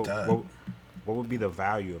thinking, change like, the tide. what would be the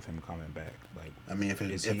value of him coming back? Like, I mean, if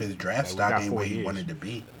is his he- draft like, we stock got ain't 4 where he years. wanted to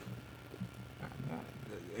be,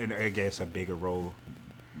 And I guess a bigger role,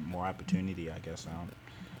 more opportunity. I guess.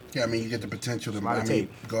 yeah, I mean, you get the potential to. It's a lot of I mean,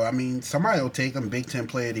 tape. go. I mean, somebody will take him Big Ten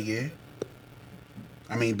Player of the Year.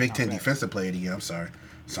 I mean, Big Ten Okay. Defensive Player of the Year. I'm sorry,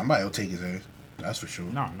 somebody will take his ass. That's for sure.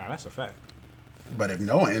 No, that's a fact. But if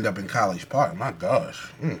Noah end up in College Park, my gosh.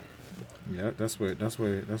 Yeah, that's where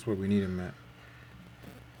we need him at.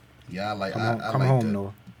 Yeah, I like. Come I home, like that.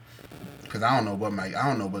 Noah. Cause I don't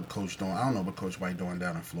know what Coach doing. I don't know what Coach White doing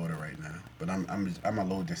down in Florida right now. But I'm a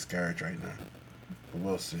little discouraged right now. But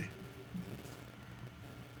we'll see.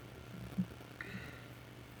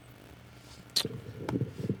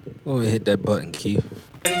 Go ahead, hit that button, Keith.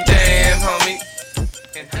 Damn, homie.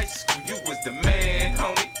 In high school, you was the man,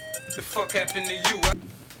 homie. The fuck happened to you?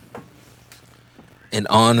 In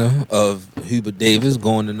honor of Hubert Davis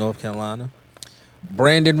going to North Carolina,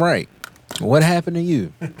 Brandon Wright, what happened to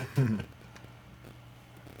you? Yeah,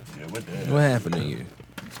 what the hell? What happened to you?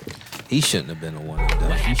 He shouldn't have been the one that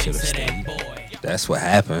done. He should have stayed. That's what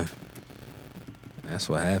happened. That's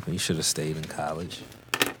what happened. He should have stayed in college.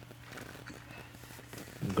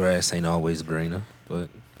 Grass ain't always greener, but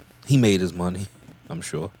he made his money, I'm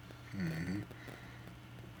sure.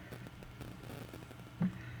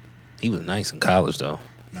 He was nice in college, though.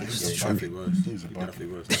 Nah, He he was definitely was. He was a He bucket.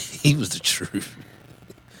 definitely was. He was the truth.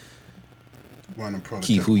 One of them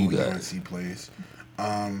Keith, who you got? prototypical UNC players.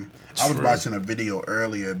 I was True. watching a video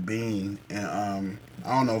earlier, Bean, and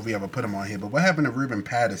I don't know if we ever put him on here, but what happened to Ruben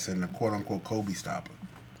Patterson, the quote unquote Kobe stopper?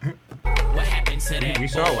 We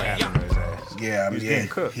saw what happened to his ass. Yeah, I He mean, was yeah, getting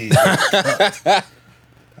cooked. he got cooked.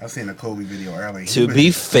 I seen a Kobe video earlier. He To was be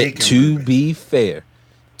fair, taking to Ruben be fair,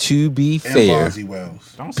 to be and fair, Bonzi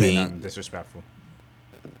Wells. Don't say Being- nothing disrespectful.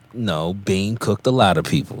 no, Bean cooked a lot of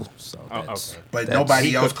people. So Oh, that's, okay. But that's- nobody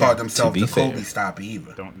he else cooked called him, themselves to the be fair. Kobe stopper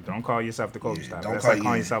either. Don't call yourself the Kobe Yeah, stopper. don't That's call- like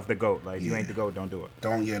calling yeah. yourself the GOAT. Like, you Yeah. ain't the GOAT, don't do it.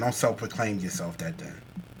 Don't self-proclaim yourself that then.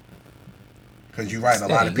 Because you're right, a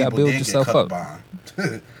Yeah, lot you of gotta people build did get yourself cooked up.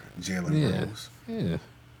 by Jalen Yeah. Rose. Yeah.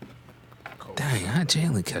 Dang, how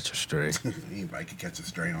Jalen catch a stray? Anybody could catch a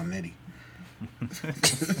stray on Nitty.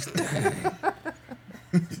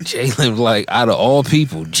 Jalen, like, out of all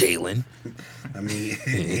people, Jalen. I mean,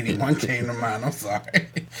 81 came to mind. I'm sorry.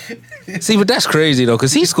 See, but that's crazy, though,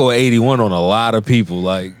 because he scored 81 on a lot of people.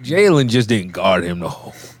 Like, Jalen just didn't guard him the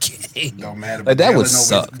whole game. Don't matter. Like, that would Jalen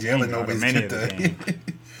suck. Jalen always Many get of the the. game.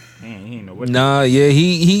 He ain't know what. Nah, yeah,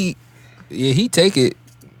 he take it.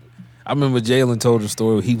 I remember Jalen told the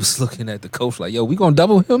story. He was looking at the coach like, "Yo, we gonna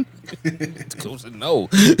double him?" The coach said, "No,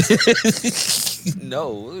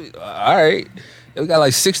 no. All right, we got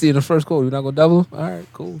like 60 in the first quarter. We're not gonna double him. All right,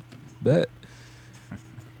 cool, bet."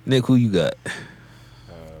 Nick, who you got?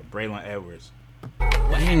 Braylon Edwards.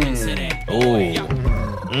 Oh,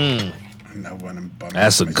 That one of them bum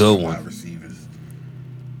That's a ass good wide one. Receivers.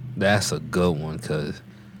 that's a good one because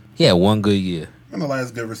he had one good year. When the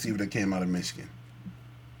last good receiver that came out of Michigan?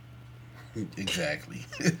 Exactly.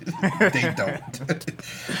 They don't.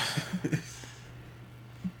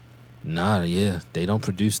 Nah, yeah, they don't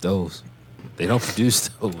produce those. They don't produce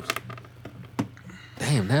those.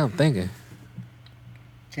 Damn, now I'm thinking.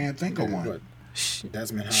 Can't think of one. What?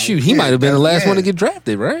 Desmond Howard. Shoot, he Yeah, might have been the last yeah. one to get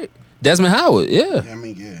drafted, right? Desmond Howard, yeah. I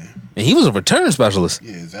mean, yeah. And he was a return specialist.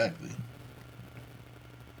 Yeah, exactly.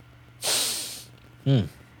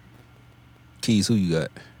 Keys, who you got?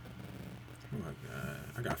 Oh my God.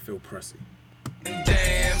 I got Phil Pressey.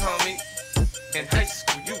 Damn, homie. In high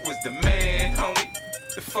school, you was the man,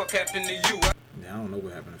 homie. The fuck happened to you? Yeah, I don't know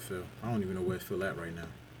what happened to Phil. I don't even know where Phil at right now.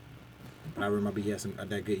 But I remember he had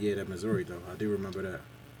that good year at Missouri, though. I do remember that.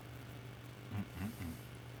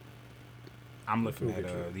 I'm looking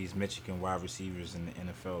at these Michigan wide receivers in the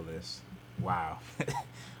NFL list. Wow.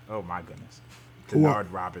 Oh my goodness. Who are-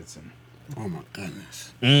 Denard Robinson. Oh my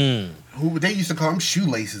goodness. Mm. Who they used to call him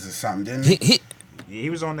shoelaces or something, didn't they? He Yeah, he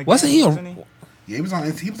was on the. Wasn't game, he a- wasn't he? Yeah, he was on.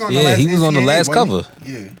 He was on. Yeah, the last he was on the NCAA, last wasn't cover.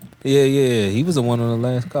 he? yeah, Yeah. he was the one on the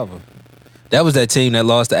last cover. That was that team that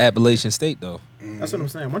lost to Appalachian State, though. That's what I'm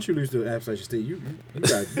saying. Once you lose to Appalachian State, you ain't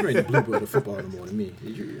the blue blood of football no more than me.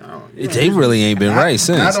 They really ain't been right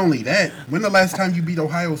since. Not only that, when the last time you beat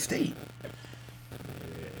Ohio State?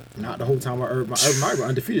 Not the whole time Urban Meyer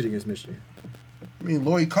undefeated against Michigan. I mean,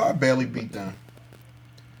 Lloyd Carr barely beat them.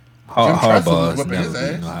 Tressel was Harbaugh's whipping never his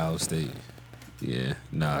beaten ass. Ohio State. Yeah,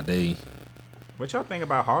 nah, they. What y'all think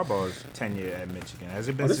about Harbaugh's tenure at Michigan? Has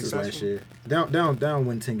it been This is successful? last year. Down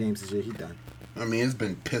win 10 games this year. He done. I mean, it's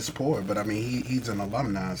been piss poor, but I mean, he's an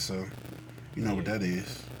alumni, so you know what that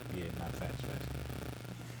is. Yeah, not facts.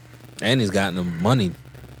 And he's gotten the money,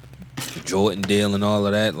 the Jordan deal and all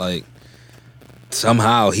of that. Like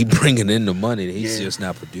somehow he bringing in the money. He's Yeah. just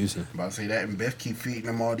not producing. About to say that, and Beth keep feeding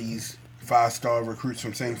him all these 5-star recruits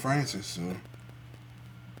from St. Francis.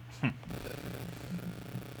 So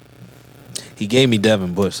He gave me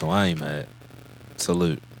Devin Bush, so I ain't mad.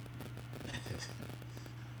 Salute.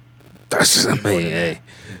 That's just, I mean, hey.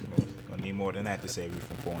 Gonna need more than that to save you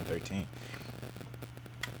from 4-13.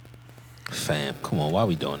 Fam, come on, why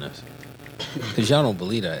we doing this? Because y'all don't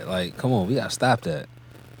believe that. Like, come on, we got to stop that.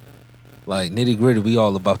 Like, nitty gritty, we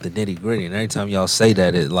all about the nitty gritty. And every time y'all say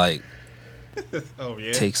that, it, like, Oh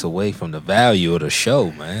yeah. takes away from the value of the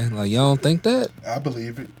show, man. Like, y'all don't think that? I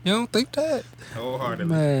believe it. You don't think that?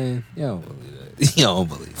 Wholeheartedly. Man, y'all don't believe that. Y'all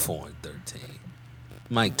don't believe 4-13.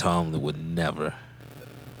 Mike Tomlin would never.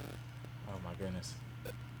 Oh my goodness.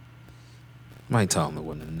 Mike Tomlin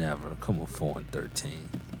would never. Come on, 4-13.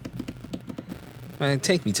 Man,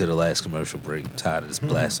 take me to the last commercial break. I'm tired of this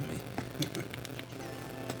blasphemy.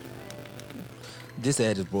 This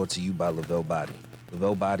ad is brought to you by Lavelle Body.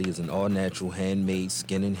 Lavelle Body is an all-natural, handmade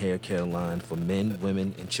skin and hair care line for men,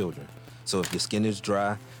 women, and children. So if your skin is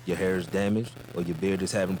dry, your hair is damaged, or your beard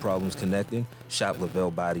is having problems connecting, shop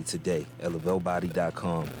Lavelle Body today at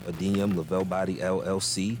lavellebody.com or DM Lavelle Body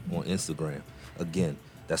LLC on Instagram. Again,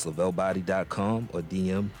 that's lavellebody.com or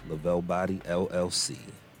DM Lavelle Body LLC.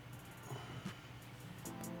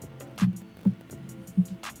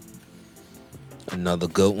 Another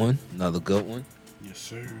good one. Yes,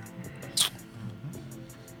 sir.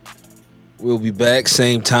 We'll be back,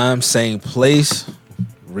 same time, same place.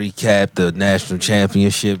 Recap the national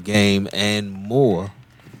championship game and more.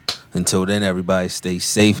 Until then, everybody stay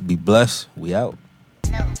safe, be blessed. We out.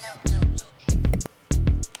 No.